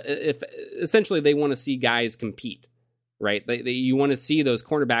if essentially they want to see guys compete. Right, you want to see those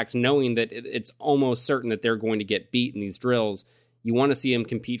cornerbacks knowing that it's almost certain that they're going to get beat in these drills. You want to see them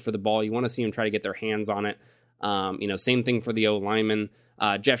compete for the ball. You want to see them try to get their hands on it. Same thing for the O lineman.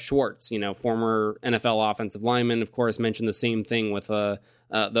 Jeff Schwartz, former NFL offensive lineman, of course, mentioned the same thing with the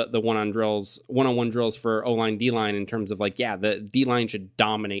one-on-one drills for O line, D line, in terms of like, yeah, the D line should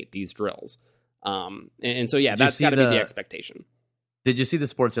dominate these drills. And so yeah, that's got to be the expectation. Did you see the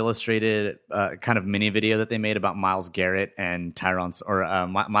Sports Illustrated kind of mini video that they made about Myles Garrett and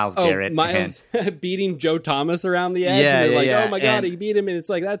Myles Garrett? Myles beating Joe Thomas around the edge. Yeah, and they're like, yeah. Oh my God, he beat him. And it's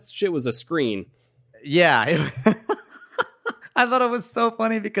like, that shit was a screen. Yeah. I thought it was so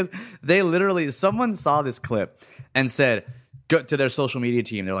funny because someone saw this clip and said, go to their social media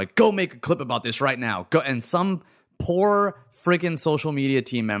team. They're like, go make a clip about this right now. Go. And some poor freaking social media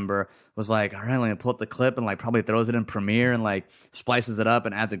team member was like, all right, let me pull up the clip, and like probably throws it in Premiere and like splices it up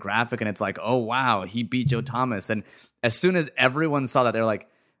and adds a graphic, and it's like, oh wow, he beat Joe Thomas. And as soon as everyone saw that, they're like,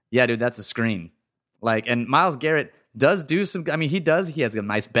 yeah, dude, that's a screen. Like, and Myles Garrett does do some, I mean, he has a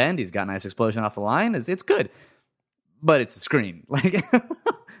nice bend, he's got a nice explosion off the line, it's good, but it's a screen. Like,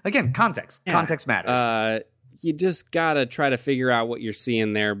 again, context matters. You just gotta try to figure out what you're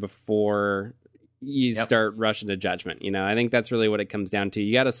seeing there before you start rushing to judgment. I think that's really what it comes down to.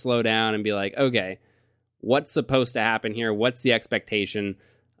 You got to slow down and be like, okay, what's supposed to happen here? What's the expectation?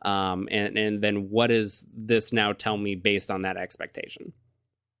 And then what does this now tell me based on that expectation?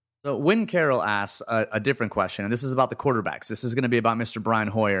 So Win Carroll asks a different question, and this is about the quarterbacks. This is going to be about Mr. Brian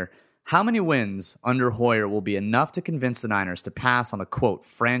Hoyer. How many wins under Hoyer will be enough to convince the Niners to pass on a, quote,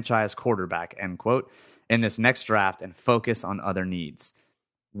 franchise quarterback, end quote, in this next draft and focus on other needs?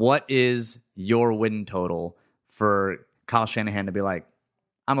 What is your win total for Kyle Shanahan to be like,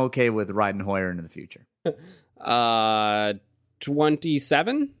 I'm okay with riding Hoyer into the future?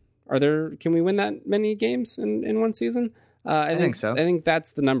 27? Can we win that many games in one season? I think so. I think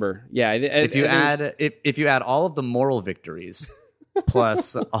that's the number. Yeah. If you add all of the moral victories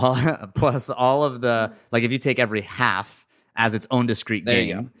plus all of the, like, if you take every half as its own discrete game.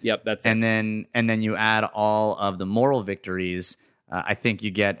 You go. Yep, that's and it. Then you add all of the moral victories, I think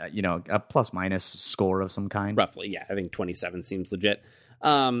you get a plus minus score of some kind. Roughly, yeah. I think 27 seems legit.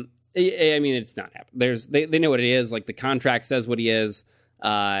 I mean, it's not happening. They know what it is. Like, the contract says what he is.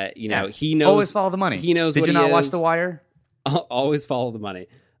 He knows. Always follow the money. He knows. Did what you he not is. watch The Wire? Always follow the money.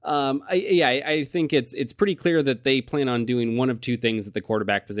 I think it's pretty clear that they plan on doing one of two things at the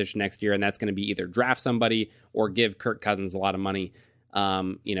quarterback position next year, and that's going to be either draft somebody or give Kirk Cousins a lot of money.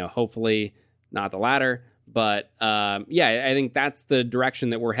 Hopefully not the latter, but I think that's the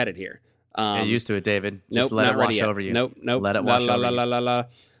direction that we're headed here. Get used to it, David. Just nope, let not it wash ready yet. over you. Nope. Let it wash over you.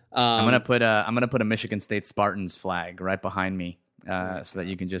 I'm gonna put a Michigan State Spartans flag right behind me, so that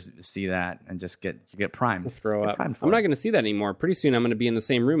you can just see that and just get primed. We'll throw up. I'm not going to see that anymore. Pretty soon, I'm going to be in the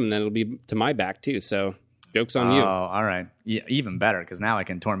same room, and then it'll be to my back too. So, joke's on you. Oh, all right. Even better, because now I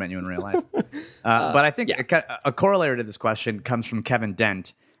can torment you in real life. But I think a corollary to this question comes from Kevin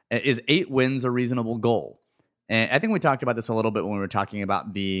Dent. Is 8 wins a reasonable goal? And I think we talked about this a little bit when we were talking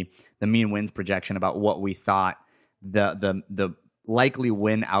about the mean wins projection, about what we thought the likely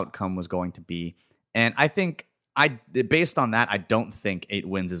win outcome was going to be. And I think based on that, I don't think 8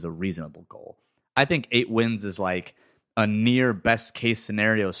 wins is a reasonable goal. I think 8 wins is like a near best case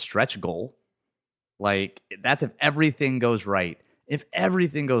scenario stretch goal. Like, that's if everything goes right. If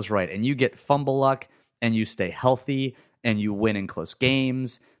everything goes right and you get fumble luck and you stay healthy and you win in close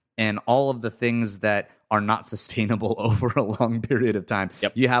games and all of the things that are not sustainable over a long period of time.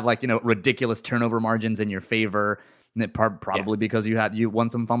 Yep. You have ridiculous turnover margins in your favor, probably because you won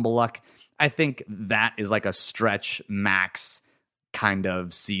some fumble luck. I think that is like a stretch max kind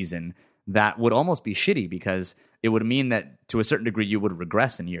of season that would almost be shitty, because it would mean that to a certain degree you would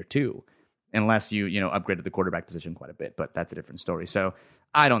regress in year 2 unless you upgraded the quarterback position quite a bit. But that's a different story. So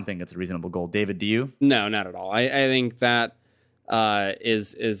I don't think it's a reasonable goal. David, do you? No, not at all. I think that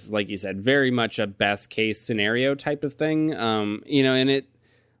is like you said, very much a best case scenario type of thing. And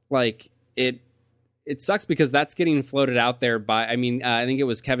it sucks because that's getting floated out there by, I think it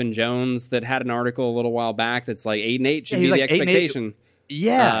was Kevin Jones that had an article a little while back that's like 8-8 should be the expectation.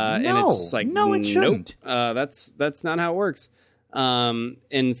 Yeah, and it's just like, no, it shouldn't. That's not how it works.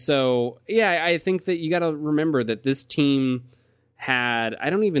 And so, I think that you got to remember that this team had, I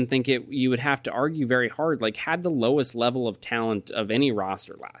don't even think you would have to argue very hard, had the lowest level of talent of any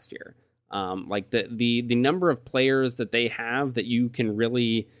roster last year. The number of players that they have that you can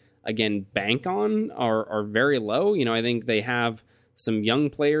really, again, bank on are very low. I think they have some young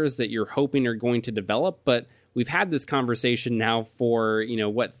players that you're hoping are going to develop, but we've had this conversation now for,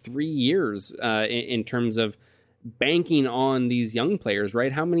 3 years in terms of banking on these young players,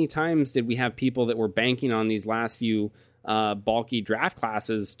 right? How many times did we have people that were banking on these last few bulky draft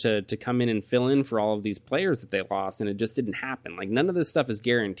classes to come in and fill in for all of these players that they lost, and it just didn't happen. None of this stuff is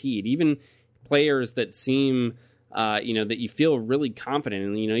guaranteed. Even players that seem that you feel really confident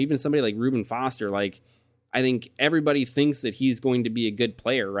in, even somebody like Reuben Foster, I think everybody thinks that he's going to be a good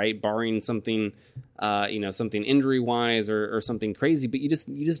player, right? Barring something, something injury wise or something crazy, but you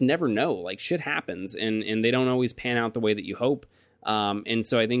just never know. Shit happens, and they don't always pan out the way that you hope. And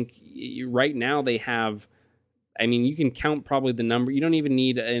so I think right now they have, you can count probably the number. You don't even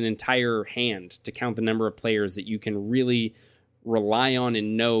need an entire hand to count the number of players that you can really rely on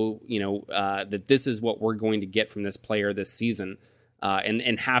and know, that this is what we're going to get from this player this season,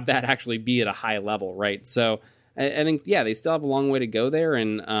 and have that actually be at a high level, right? So I think, they still have a long way to go there.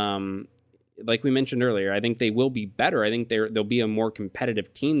 And like we mentioned earlier, I think they will be better. I think they'll be a more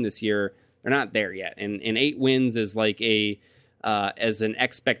competitive team this year. They're not there yet. And 8 wins is as an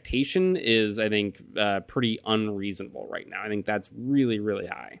expectation is, I think, pretty unreasonable right now. I think that's really, really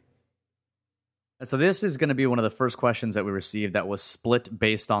high. So this is going to be one of the first questions that we received that was split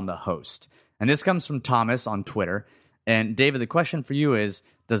based on the host. And this comes from Thomas on Twitter. And David, the question for you is,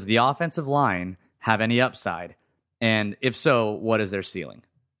 does the offensive line have any upside? And if so, what is their ceiling?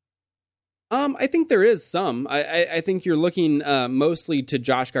 I think there is some. I think you're looking mostly to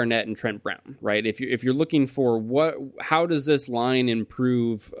Josh Garnett and Trent Brown, right? If you're looking for how does this line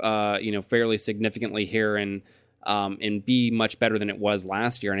improve, fairly significantly here and be much better than it was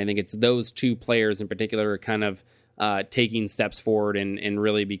last year. And I think it's those two players in particular kind of taking steps forward and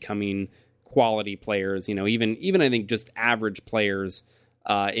really becoming quality players. Even I think just average players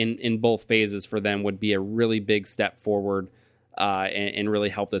in both phases for them would be a really big step forward. And really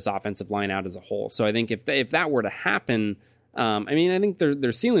help this offensive line out as a whole. So I think if that were to happen, I think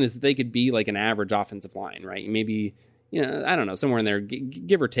their ceiling is that they could be like an average offensive line, right? Maybe, I don't know, somewhere in there,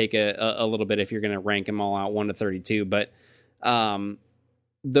 give or take a little bit if you're going to rank them all out 1 to 32. But I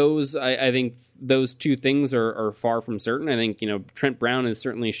think those two things are far from certain. I think, Trent Brown has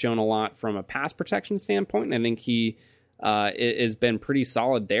certainly shown a lot from a pass protection standpoint. And I think he has been pretty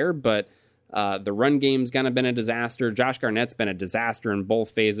solid there, but the run game's kind of been a disaster. Josh Garnett's been a disaster in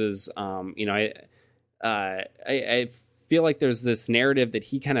both phases. I feel like there's this narrative that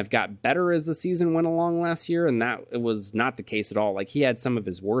he kind of got better as the season went along last year, and that it was not the case at all. Like, he had some of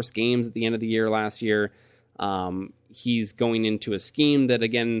his worst games at the end of the year last year. He's going into a scheme that,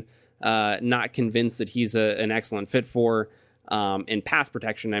 again, not convinced that he's an excellent fit for. And pass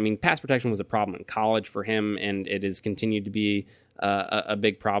protection, pass protection was a problem in college for him, and it has continued to be a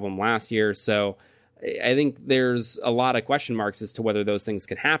big problem last year. So I think there's a lot of question marks as to whether those things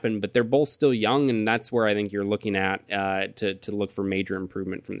could happen, but they're both still young, and that's where I think you're looking at to look for major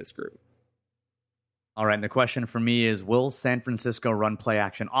improvement from this group. All right, and the question for me is, will San Francisco run play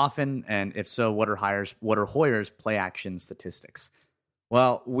action often? And if so, what are Hoyer's play action statistics?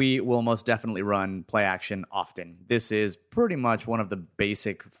 Well, we will most definitely run play action often. This is pretty much one of the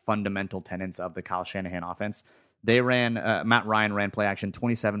basic fundamental tenets of the Kyle Shanahan offense. Matt Ryan ran play action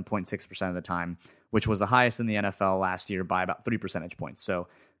 27.6% of the time, which was the highest in the NFL last year by about 3 percentage points. So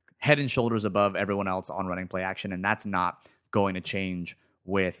head and shoulders above everyone else on running play action, and that's not going to change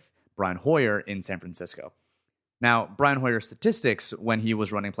with Brian Hoyer in San Francisco. Now, Brian Hoyer's statistics when he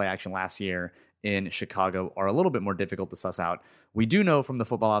was running play action last year in Chicago are a little bit more difficult to suss out. We do know from the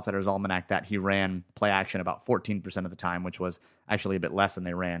Football Outsiders Almanac that he ran play action about 14% of the time, which was actually a bit less than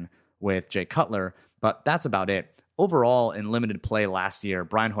they ran with Jay Cutler, but that's about it. Overall, in limited play last year,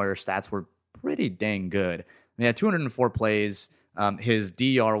 Brian Hoyer's stats were pretty dang good. He had 204 plays. His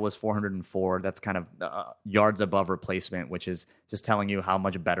DER was 404. That's kind of yards above replacement, which is just telling you how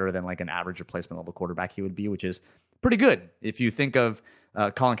much better than like an average replacement level quarterback he would be, which is pretty good. If you think of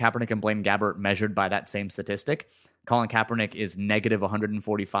Colin Kaepernick and Blaine Gabbert measured by that same statistic, Colin Kaepernick is negative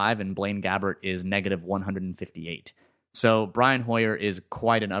 145 and Blaine Gabbert is negative 158. So Brian Hoyer is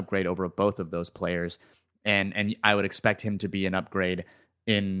quite an upgrade over both of those players, and I would expect him to be an upgrade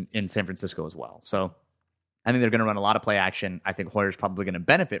in San Francisco as well. So I think they're going to run a lot of play action. I think Hoyer's probably going to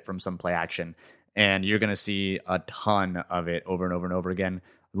benefit from some play action, and you're going to see a ton of it over and over and over again.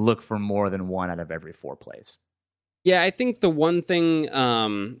 Look for more than 1 out of every 4 plays. Yeah, I think the one thing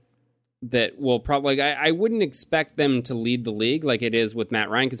that will probably, I wouldn't expect them to lead the league like it is with Matt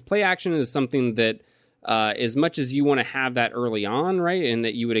Ryan, because play action is something that as much as you want to have that early on, right, and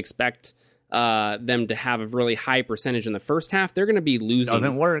that you would expect them to have a really high percentage in the first half, they're going to be losing.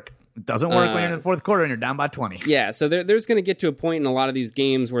 Doesn't work when you're in the fourth quarter and you're down by 20. Yeah, so there's going to get to a point in a lot of these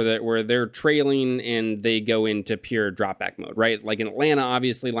games where they're trailing and they go into pure dropback mode, right? Like in Atlanta,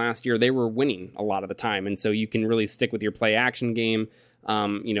 obviously last year they were winning a lot of the time, and so you can really stick with your play action game,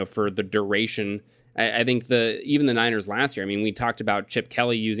 for the duration. I think even the Niners last year. We talked about Chip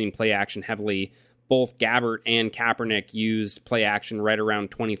Kelly using play action heavily. Both Gabbert and Kaepernick used play action right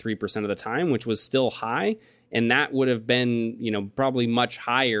around 23% of the time, which was still high. And that would have been, probably much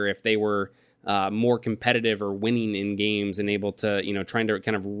higher if they were more competitive or winning in games and able to, trying to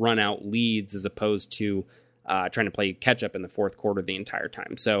kind of run out leads as opposed to trying to play catch up in the fourth quarter the entire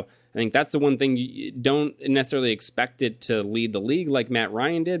time. So I think that's the one thing. You don't necessarily expect it to lead the league like Matt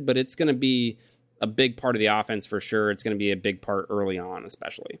Ryan did, but it's going to be a big part of the offense for sure. It's going to be a big part early on,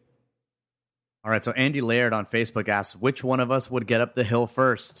 especially. All right, so Andy Laird on Facebook asks, which one of us would get up the hill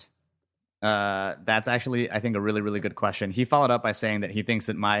first? That's actually, I think, a really, really good question. He followed up by saying that he thinks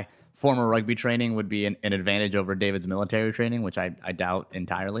that my former rugby training would be an advantage over David's military training, which I doubt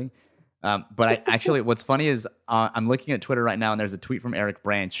entirely. But what's funny is I'm looking at Twitter right now, and there's a tweet from Eric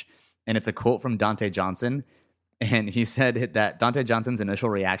Branch, and it's a quote from Dante Johnson. And he said that Dante Johnson's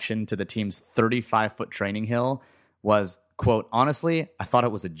initial reaction to the team's 35-foot training hill was, quote, honestly, I thought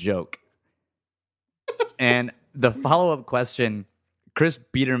it was a joke. And the follow-up question, Chris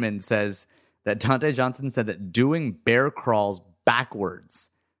Biederman says that Dante Johnson said that doing bear crawls backwards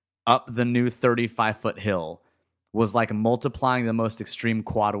up the new 35-foot hill was like multiplying the most extreme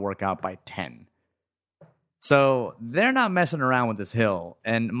quad workout by 10. So they're not messing around with this hill.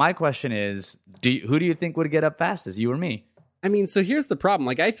 And my question is, who do you think would get up fastest, you or me? I mean, so here's the problem.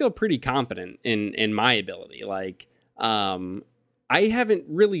 Like, I feel pretty confident in my ability. Like, I haven't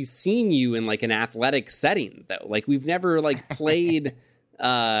really seen you in like an athletic setting though. Like, we've never like played,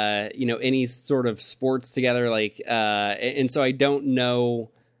 any sort of sports together. Like, and so I don't know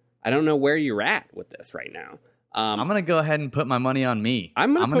where you're at with this right now. I'm gonna go ahead and put my money on me.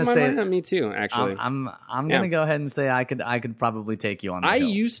 I'm gonna put my money on me too. Actually, I'm gonna go ahead and say I could probably take you on. I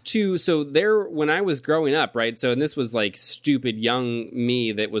used to. So there, when I was growing up, right. So and this was like stupid young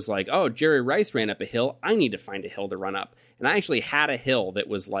me that was like, oh, Jerry Rice ran up a hill. I need to find a hill to run up. And I actually had a hill that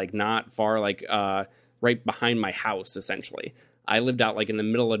was like not far, like right behind my house. Essentially, I lived out like in the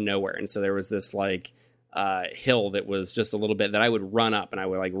middle of nowhere, and so there was this like hill that was just a little bit that I would run up, and I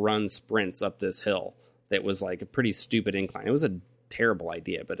would like run sprints up this hill. That was like a pretty stupid incline. It was a terrible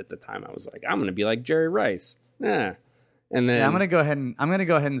idea, but at the time I was like, I'm going to be like Jerry Rice. And then I'm going to go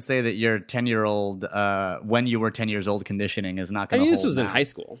ahead and say that your 10-year-old, when you were 10 years old, conditioning is not going to. I mean, this was in high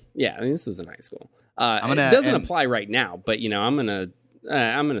school. Yeah, I mean, this was in high school. It doesn't apply right now, but I'm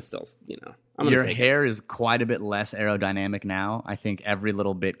gonna still, your hair is quite a bit less aerodynamic now. I think every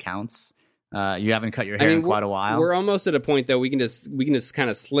little bit counts. You haven't cut your hair in quite a while. We're almost at a point though we can just kind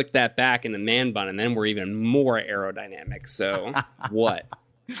of slick that back in the man bun, and then we're even more aerodynamic. So what?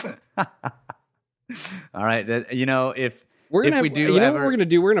 All right, if we're gonna, if we do, what we're gonna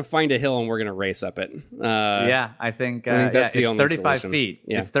do? We're gonna find a hill and we're gonna race up it. I think that's the only 35 solution. Feet.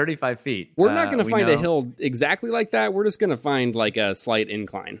 Yeah. It's 35 feet. We're not gonna find a hill exactly like that. We're just gonna find like a slight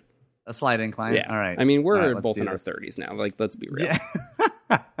incline. A slight incline. Yeah. All right. I mean, we're both in our 30s now. Like, let's be real.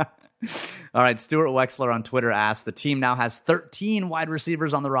 Yeah. All right, Stuart Wexler on Twitter asked, the team now has 13 wide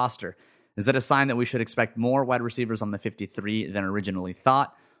receivers on the roster. Is that a sign that we should expect more wide receivers on the 53 than originally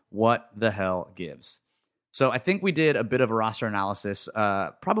thought? What the hell gives? So I think we did a bit of a roster analysis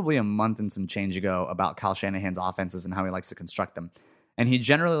probably a month and some change ago about Kyle Shanahan's offenses and how he likes to construct them. And he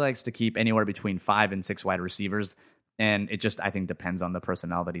generally likes to keep anywhere between 5 and 6 wide receivers. And it just, I think, depends on the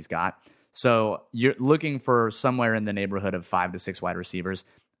personnel that he's got. So you're looking for somewhere in the neighborhood of 5 to 6 wide receivers.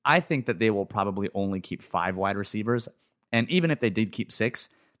 I think that they will probably only keep 5 wide receivers. And even if they did keep 6,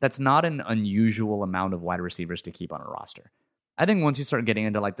 that's not an unusual amount of wide receivers to keep on a roster. I think once you start getting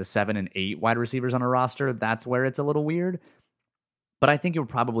into like the 7 and 8 wide receivers on a roster, that's where it's a little weird. But I think you're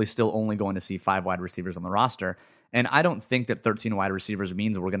probably still only going to see 5 wide receivers on the roster. And I don't think that 13 wide receivers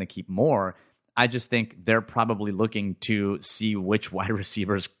means we're going to keep more. I just think they're probably looking to see which wide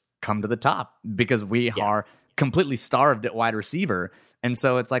receivers come to the top because we are completely starved at wide receiver. And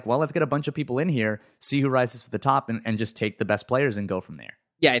so it's like, well, let's get a bunch of people in here, see who rises to the top, and just take the best players and go from there.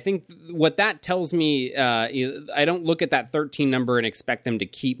 Yeah, I think what that tells me, I don't look at that 13 number and expect them to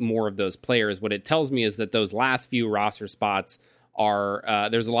keep more of those players. What it tells me is that those last few roster spots are,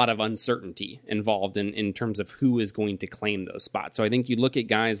 there's a lot of uncertainty involved in terms of who is going to claim those spots. So I think you look at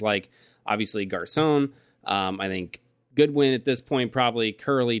guys like, obviously, Garcon, I think Goodwin at this point, probably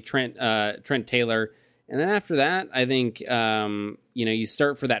Curley, Trent Taylor. And then after that, I think, you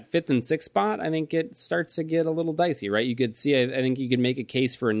start for that 5th and 6th spot. I think it starts to get a little dicey, right? You could see, I think you could make a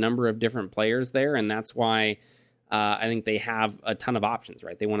case for a number of different players there. And that's why I think they have a ton of options,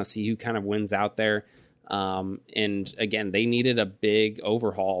 right? They want to see who kind of wins out there. And again, they needed a big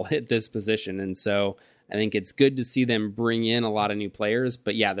overhaul at this position. And so I think it's good to see them bring in a lot of new players.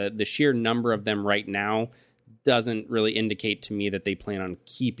 But yeah, the sheer number of them right now doesn't really indicate to me that they plan on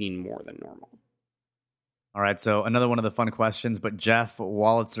keeping more than normal. All right, so another one of the fun questions, but Jeff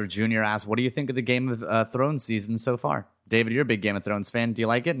Wallitzer Jr. asked, what do you think of the Game of Thrones season so far? David, you're a big Game of Thrones fan. Do you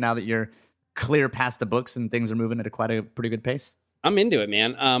like it now that you're clear past the books and things are moving at a pretty good pace? I'm into it,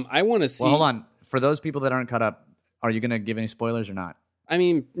 man. I want to see... Well, hold on. For those people that aren't caught up, are you going to give any spoilers or not? I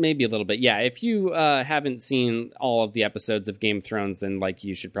mean, maybe a little bit. Yeah, if you haven't seen all of the episodes of Game of Thrones, then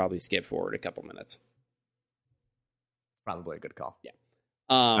you should probably skip forward a couple minutes. Probably a good call. Yeah.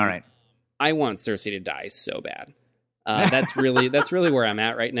 All right. I want Cersei to die so bad. That's really where I'm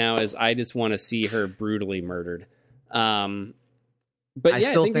at right now. Is I just want to see her brutally murdered. But I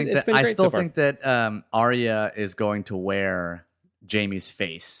still think that Arya is going to wear Jaime's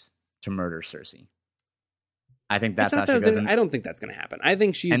face to murder Cersei. I think that's how she goes. I don't think that's going to happen. I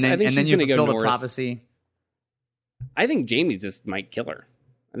think she's. And then, I think she's going to go north. The prophecy. I think Jaime just might kill her.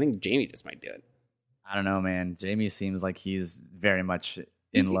 I think Jaime just might do it. I don't know, man. Jaime seems like he's very much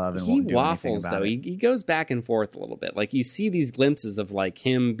in love and he won't do waffles anything about though. it. He goes back and forth a little bit. Like you see these glimpses of like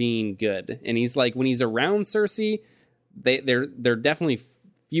him being good, and he's like when he's around Cersei, they're definitely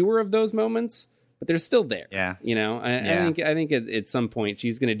fewer of those moments, but they're still there. Yeah. I think at some point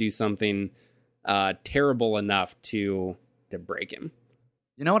she's going to do something terrible enough to break him.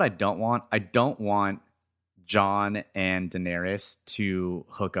 You know what I don't want? I don't want Jon and Daenerys to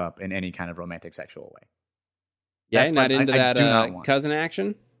hook up in any kind of romantic sexual way. Yeah, That's not like, into I do not that want. cousin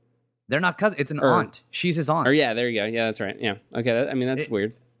action? They're not cousins. It's an aunt. She's his aunt. Or yeah, there you go. Yeah, that's right. Yeah. Okay, that's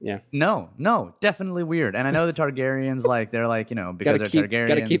weird. Yeah. No, definitely weird. And I know the Targaryens, they're because they're Targaryens.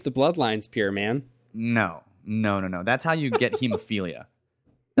 Got to keep the bloodlines pure, man. No. That's how you get hemophilia.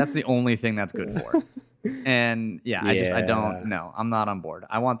 That's the only thing that's good for. And I don't know. I'm not on board.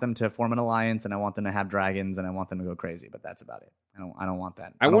 I want them to form an alliance, and I want them to have dragons, and I want them to go crazy. But that's about it. I don't want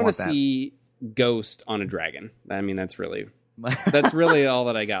that. I want to see Ghost on a dragon. I mean, that's really all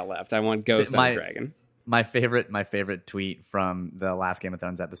that I got left. I want Ghost on a dragon. My favorite tweet from the last Game of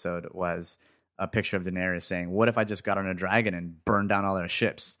Thrones episode was a picture of Daenerys saying, "What if I just got on a dragon and burned down all their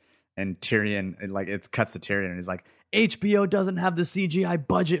ships?" And Tyrion, it cuts to Tyrion, and he's like, "HBO doesn't have the CGI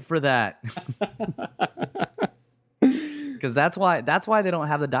budget for that." Because that's why they don't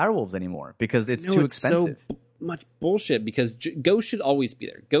have the direwolves anymore, because it's too expensive. So much bullshit. Because Ghost should always be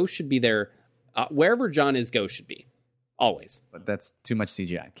there. Ghost should be there wherever Jon is. Ghost should be always. But that's too much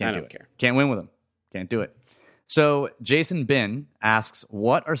CGI. I don't care. Can't win with him. Can't do it. So Jason Bin asks,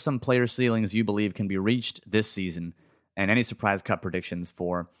 what are some player ceilings you believe can be reached this season, and any surprise cut predictions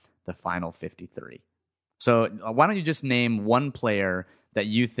for the final 53? So why don't you just name one player that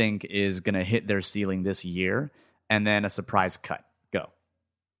you think is going to hit their ceiling this year, and then a surprise cut. Go.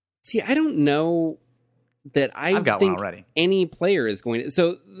 See, I don't know that I've got think one already. Any player is going to.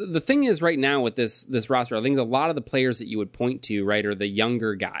 So the thing is, right now with this roster, I think a lot of the players that you would point to, right, are the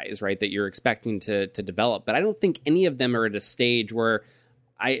younger guys, right, that you're expecting to develop. But I don't think any of them are at a stage where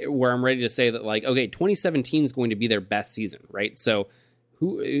I'm ready to say that, like, okay, 2017 is going to be their best season, right? So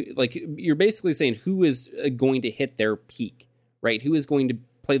you're basically saying who is going to hit their peak, right? Who is going to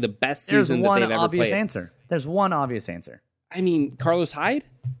play the best season that they've ever played? There's one obvious answer. I mean, Carlos Hyde?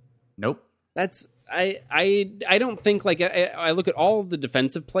 Nope. That's I don't think, like, I look at all of the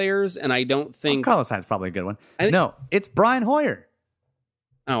defensive players, and I don't think Carlos Hyde's probably a good one. No, it's Brian Hoyer.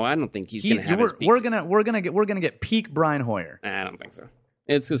 Oh, I don't think he's going to have his peak. We're gonna get peak Brian Hoyer. I don't think so.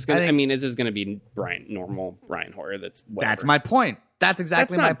 It's just gonna. I mean, it's just gonna be normal Brian Hoyer. That's my point. That's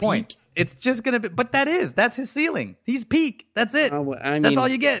exactly my point. Peak. It's just gonna be, but that's his ceiling. He's peak. That's it. That's all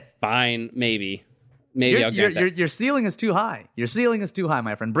you get. Fine, maybe I'll get that. Your ceiling is too high. Your ceiling is too high,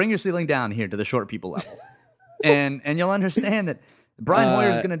 my friend. Bring your ceiling down here to the short people level, and you'll understand that Brian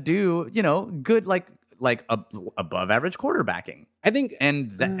Hoyer is gonna do good like above average quarterbacking. I think,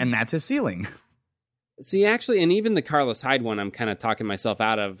 and that's his ceiling. See, actually, and even the Carlos Hyde one, I'm kind of talking myself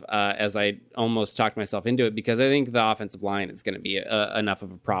out of as I almost talked myself into it, because I think the offensive line is going to be enough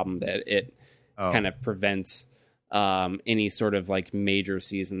of a problem that it kind of prevents any sort of like major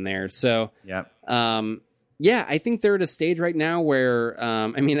season there. So, I think they're at a stage right now where,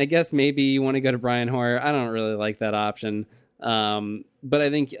 I guess maybe you want to go to Brian Hoyer. I don't really like that option. But I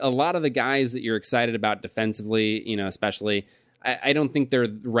think a lot of the guys that you're excited about defensively, especially, I don't think they're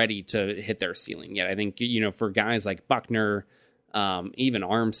ready to hit their ceiling yet. I think, for guys like Buckner, even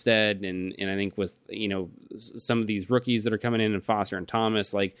Armstead, and I think with, some of these rookies that are coming in, and Foster and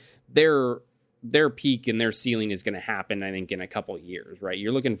Thomas, like their peak and their ceiling is going to happen, I think, in a couple of years, right?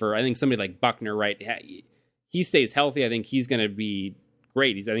 You're looking for, I think, somebody like Buckner, right? He stays healthy. I think he's going to be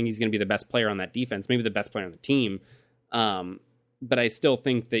great. I think he's going to be the best player on that defense, maybe the best player on the team. But I still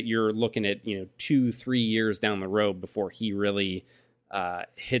think that you're looking at 2-3 years down the road before he really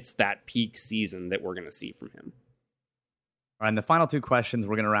hits that peak season that we're going to see from him. All right, and the final two questions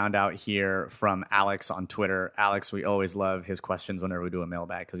we're going to round out here from Alex on Twitter. Alex, we always love his questions whenever we do a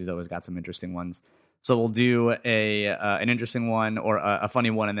mailbag, because he's always got some interesting ones. So we'll do an interesting one, or a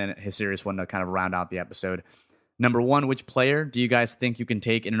funny one, and then his serious one to kind of round out the episode. Number one, which player do you guys think you can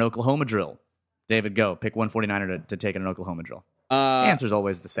take in an Oklahoma drill? David, go. Pick 149er to take in an Oklahoma drill. The answer's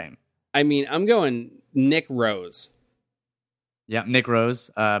always the same. I mean, I'm going Nick Rose. Yeah, Nick Rose,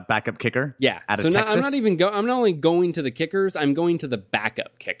 backup kicker. Yeah, out of Texas. I'm not even I'm not only going to the kickers, I'm going to the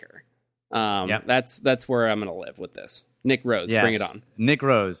backup kicker. That's where I'm going to live with this. Nick Rose, bring it on. Nick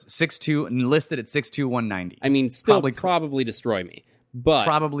Rose, 6'2", listed at 6'2", 190. I mean, still probably destroy me, but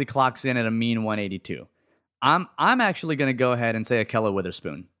probably clocks in at a mean 182. I'm actually going to go ahead and say Akella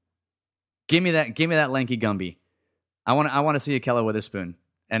Witherspoon. Give me that lanky Gumby. I want to see Akella Witherspoon,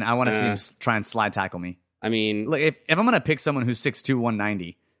 and I want to see him try and slide tackle me. I mean, like if I'm going to pick someone who's 6'2",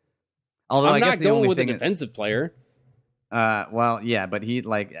 190, although I'm I guess not going with a defensive player. Well, yeah, but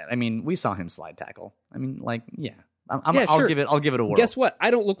we saw him slide tackle. I mean, I'll give it a whirl. Guess what?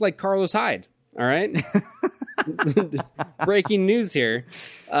 I don't look like Carlos Hyde. All right. Breaking news here.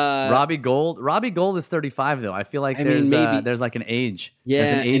 Robbie Gold is 35 though. I feel like there's like an age. Yeah,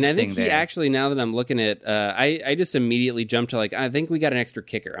 there's an age and I think thing he there. actually, now that I'm looking at, I just immediately jumped to like, I think we got an extra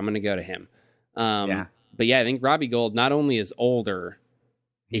kicker. I'm going to go to him. But yeah, I think Robbie Gold not only is older,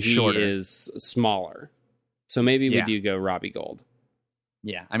 He's he shorter. is smaller. So maybe we do go Robbie Gold.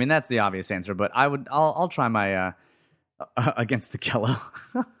 Yeah, I mean that's the obvious answer, but I'll try my against the Kello.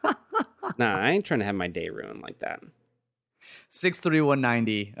 Nah, I ain't trying to have my day ruined like that. 6'3",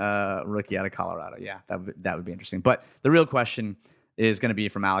 190, rookie out of Colorado. Yeah, that would be interesting. But the real question is going to be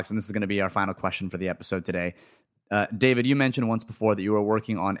from Alex, and this is going to be our final question for the episode today. David, you mentioned once before that you were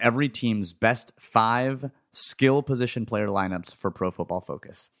working on every team's best 5 skill position player lineups for Pro Football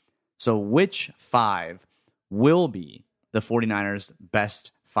Focus. So which 5 will be the 49ers'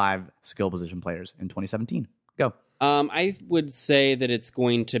 best 5 skill position players in 2017? Go. I would say that it's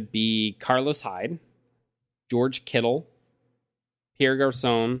going to be Carlos Hyde, George Kittle, Pierre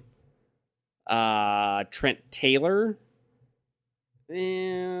Garçon, Trent Taylor,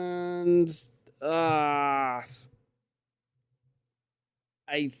 and I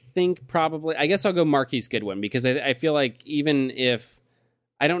think probably, I guess I'll go Marquise Goodwin, because I feel like even if,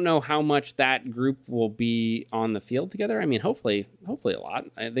 I don't know how much that group will be on the field together. I mean, hopefully a lot,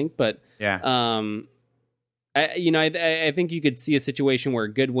 I think, but yeah. I think you could see a situation where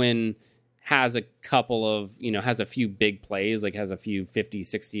Goodwin has a couple of, has a few big plays, like has a few 50,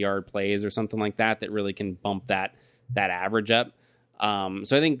 60-yard plays or something like that really can bump that average up.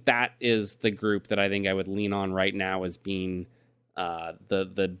 So I think that is the group that I think I would lean on right now as being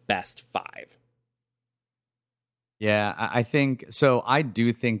the best 5. Yeah, I think so. I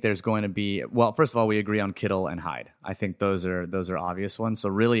do think there's going to be, well, first of all, we agree on Kittle and Hyde. I think those are obvious ones. So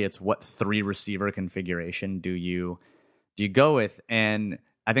really it's what 3 receiver configuration do you go with? And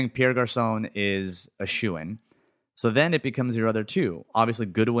I think Pierre Garçon is a shoo-in. So then it becomes your other 2. Obviously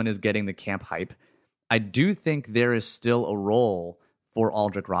Goodwin is getting the camp hype. I do think there is still a role for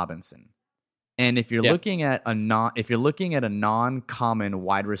Aldrick Robinson. And if you're looking at a non-common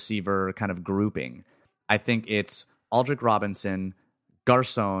wide receiver kind of grouping, I think it's Aldrick Robinson,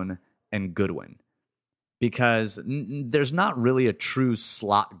 Garçon, and Goodwin, because there's not really a true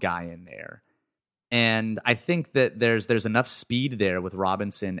slot guy in there. And I think that there's enough speed there with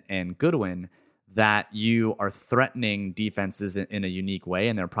Robinson and Goodwin that you are threatening defenses in a unique way,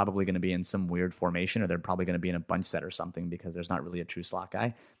 and they're probably going to be in some weird formation, or they're probably going to be in a bunch set or something, because there's not really a true slot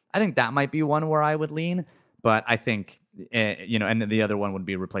guy. I think that might be one where I would lean, but I think and the other one would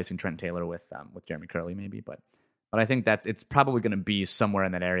be replacing Trent Taylor with Jeremy Curley maybe, but I think it's probably going to be somewhere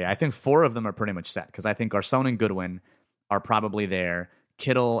in that area. I think 4 of them are pretty much set, because I think Garçon and Goodwin are probably there.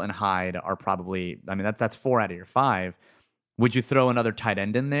 Kittle and Hyde are probably, I mean, that's 4 out of your 5. Would you throw another tight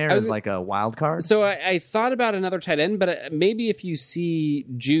end in there as like a wild card? So I thought about another tight end, but maybe if you see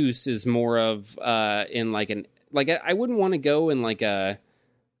Juice is more of in like I wouldn't want to go in like a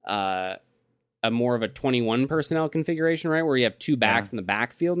more of a 21 personnel configuration, right, where you have 2 backs in the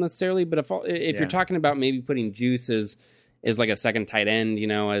backfield necessarily. But if you're talking about maybe putting Juice as like a second tight end,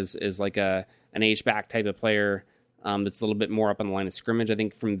 as like an H-back type of player that's a little bit more up on the line of scrimmage, I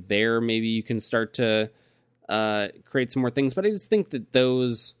think from there maybe you can start to create some more things. But I just think that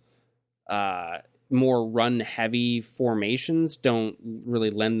those more run-heavy formations don't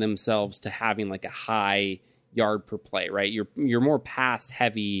really lend themselves to having like a high yard per play, right? Your more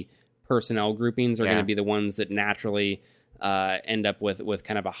pass-heavy personnel groupings are going to be the ones that naturally end up with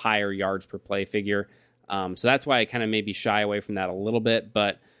kind of a higher yards per play figure. So that's why I kind of maybe shy away from that a little bit.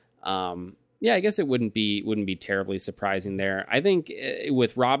 But I guess it wouldn't be terribly surprising there. I think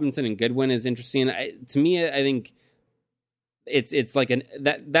with Robinson and Goodwin is interesting. To me, I think it's like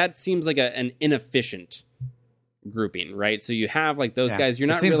that seems like an inefficient grouping, right? So you have like those guys. You're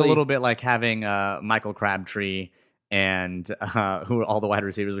not. It seems really... a little bit like having Michael Crabtree and who are all the wide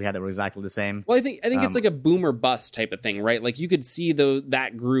receivers we had that were exactly the same. Well, I think it's like a boom or bust type of thing, right? Like you could see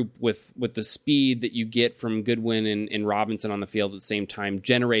that group with the speed that you get from Goodwin and Robinson on the field at the same time,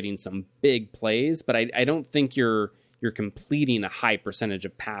 generating some big plays. But I don't think you're completing a high percentage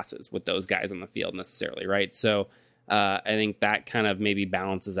of passes with those guys on the field necessarily, right? So I think that kind of maybe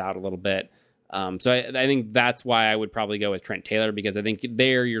balances out a little bit. So I think that's why I would probably go with Trent Taylor, because I think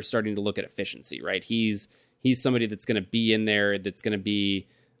there you're starting to look at efficiency, right? He's somebody that's going to be in there, that's going to be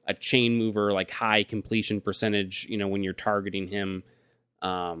a chain mover, like high completion percentage, when you're targeting him.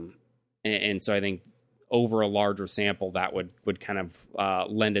 And so I think over a larger sample, that would kind of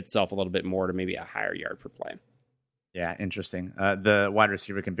lend itself a little bit more to maybe a higher yard per play. Yeah, interesting. The wide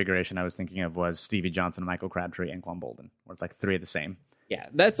receiver configuration I was thinking of was Stevie Johnson, Michael Crabtree, and Quan Bolden, where it's like three of the same. Yeah,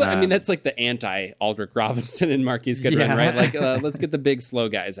 that's that's like the anti-Aldrick Robinson and Marquise Goodwin, right? Like, let's get the big, slow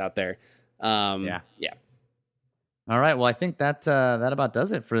guys out there. Yeah. All right. Well, I think that about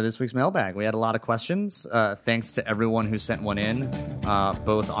does it for this week's mailbag. We had a lot of questions. Thanks to everyone who sent one in,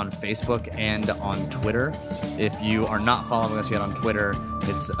 both on Facebook and on Twitter. If you are not following us yet on Twitter,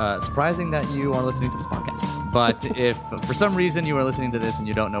 it's surprising that you are listening to this podcast. But if for some reason you are listening to this and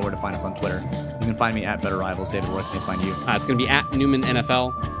you don't know where to find us on Twitter, you can find me at Better Rivals. David, where can they find you? It's going to be at Newman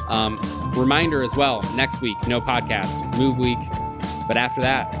NFL. Reminder as well, next week, no podcast, move week. But after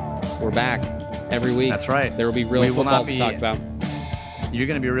that, we're back. Every week. That's right. There will be real football to talk about. You're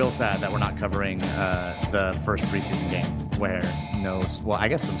going to be real sad that we're not covering the first preseason game where I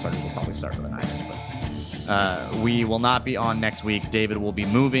guess some starters will probably start for the Niners, but we will not be on next week. David will be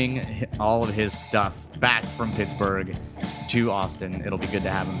moving all of his stuff back from Pittsburgh to Austin. It'll be good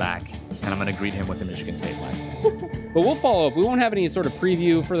to have him back, and I'm going to greet him with the Michigan State flag. But we'll follow up. We won't have any sort of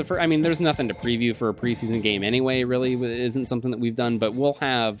preview for the first. I mean, there's nothing to preview for a preseason game anyway, really. It isn't something that we've done, but we'll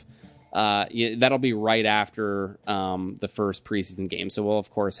have... that'll be right after the first preseason game. So we'll, of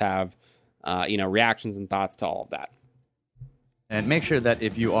course, have reactions and thoughts to all of that. And make sure that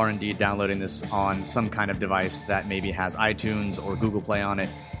if you are indeed downloading this on some kind of device that maybe has iTunes or Google Play on it,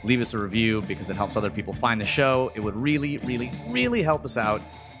 leave us a review because it helps other people find the show. It would really, really, really help us out.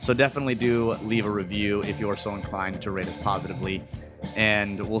 So definitely do leave a review if you are so inclined to rate us positively.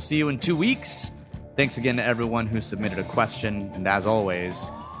 And we'll see you in 2 weeks. Thanks again to everyone who submitted a question. And as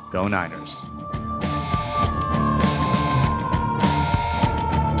always, go Niners.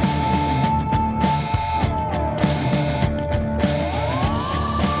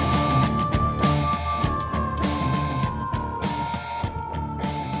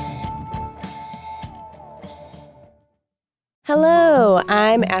 Hello,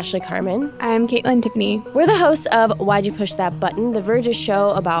 I'm Ashley Carmen. I'm Caitlin Tiffany. We're the hosts of Why'd You Push That Button, the Verge's show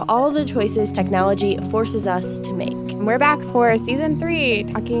about all the choices technology forces us to make. And we're back for season 3,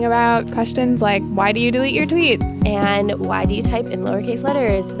 talking about questions like, why do you delete your tweets? And why do you type in lowercase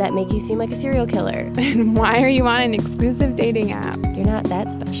letters that make you seem like a serial killer? And why are you on an exclusive dating app? You're not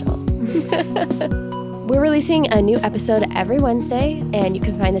that special. We're releasing a new episode every Wednesday, and you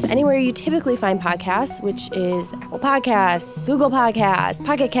can find us anywhere you typically find podcasts, which is Apple Podcasts, Google Podcasts,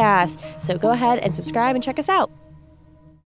 Pocket Casts. So go ahead and subscribe and check us out.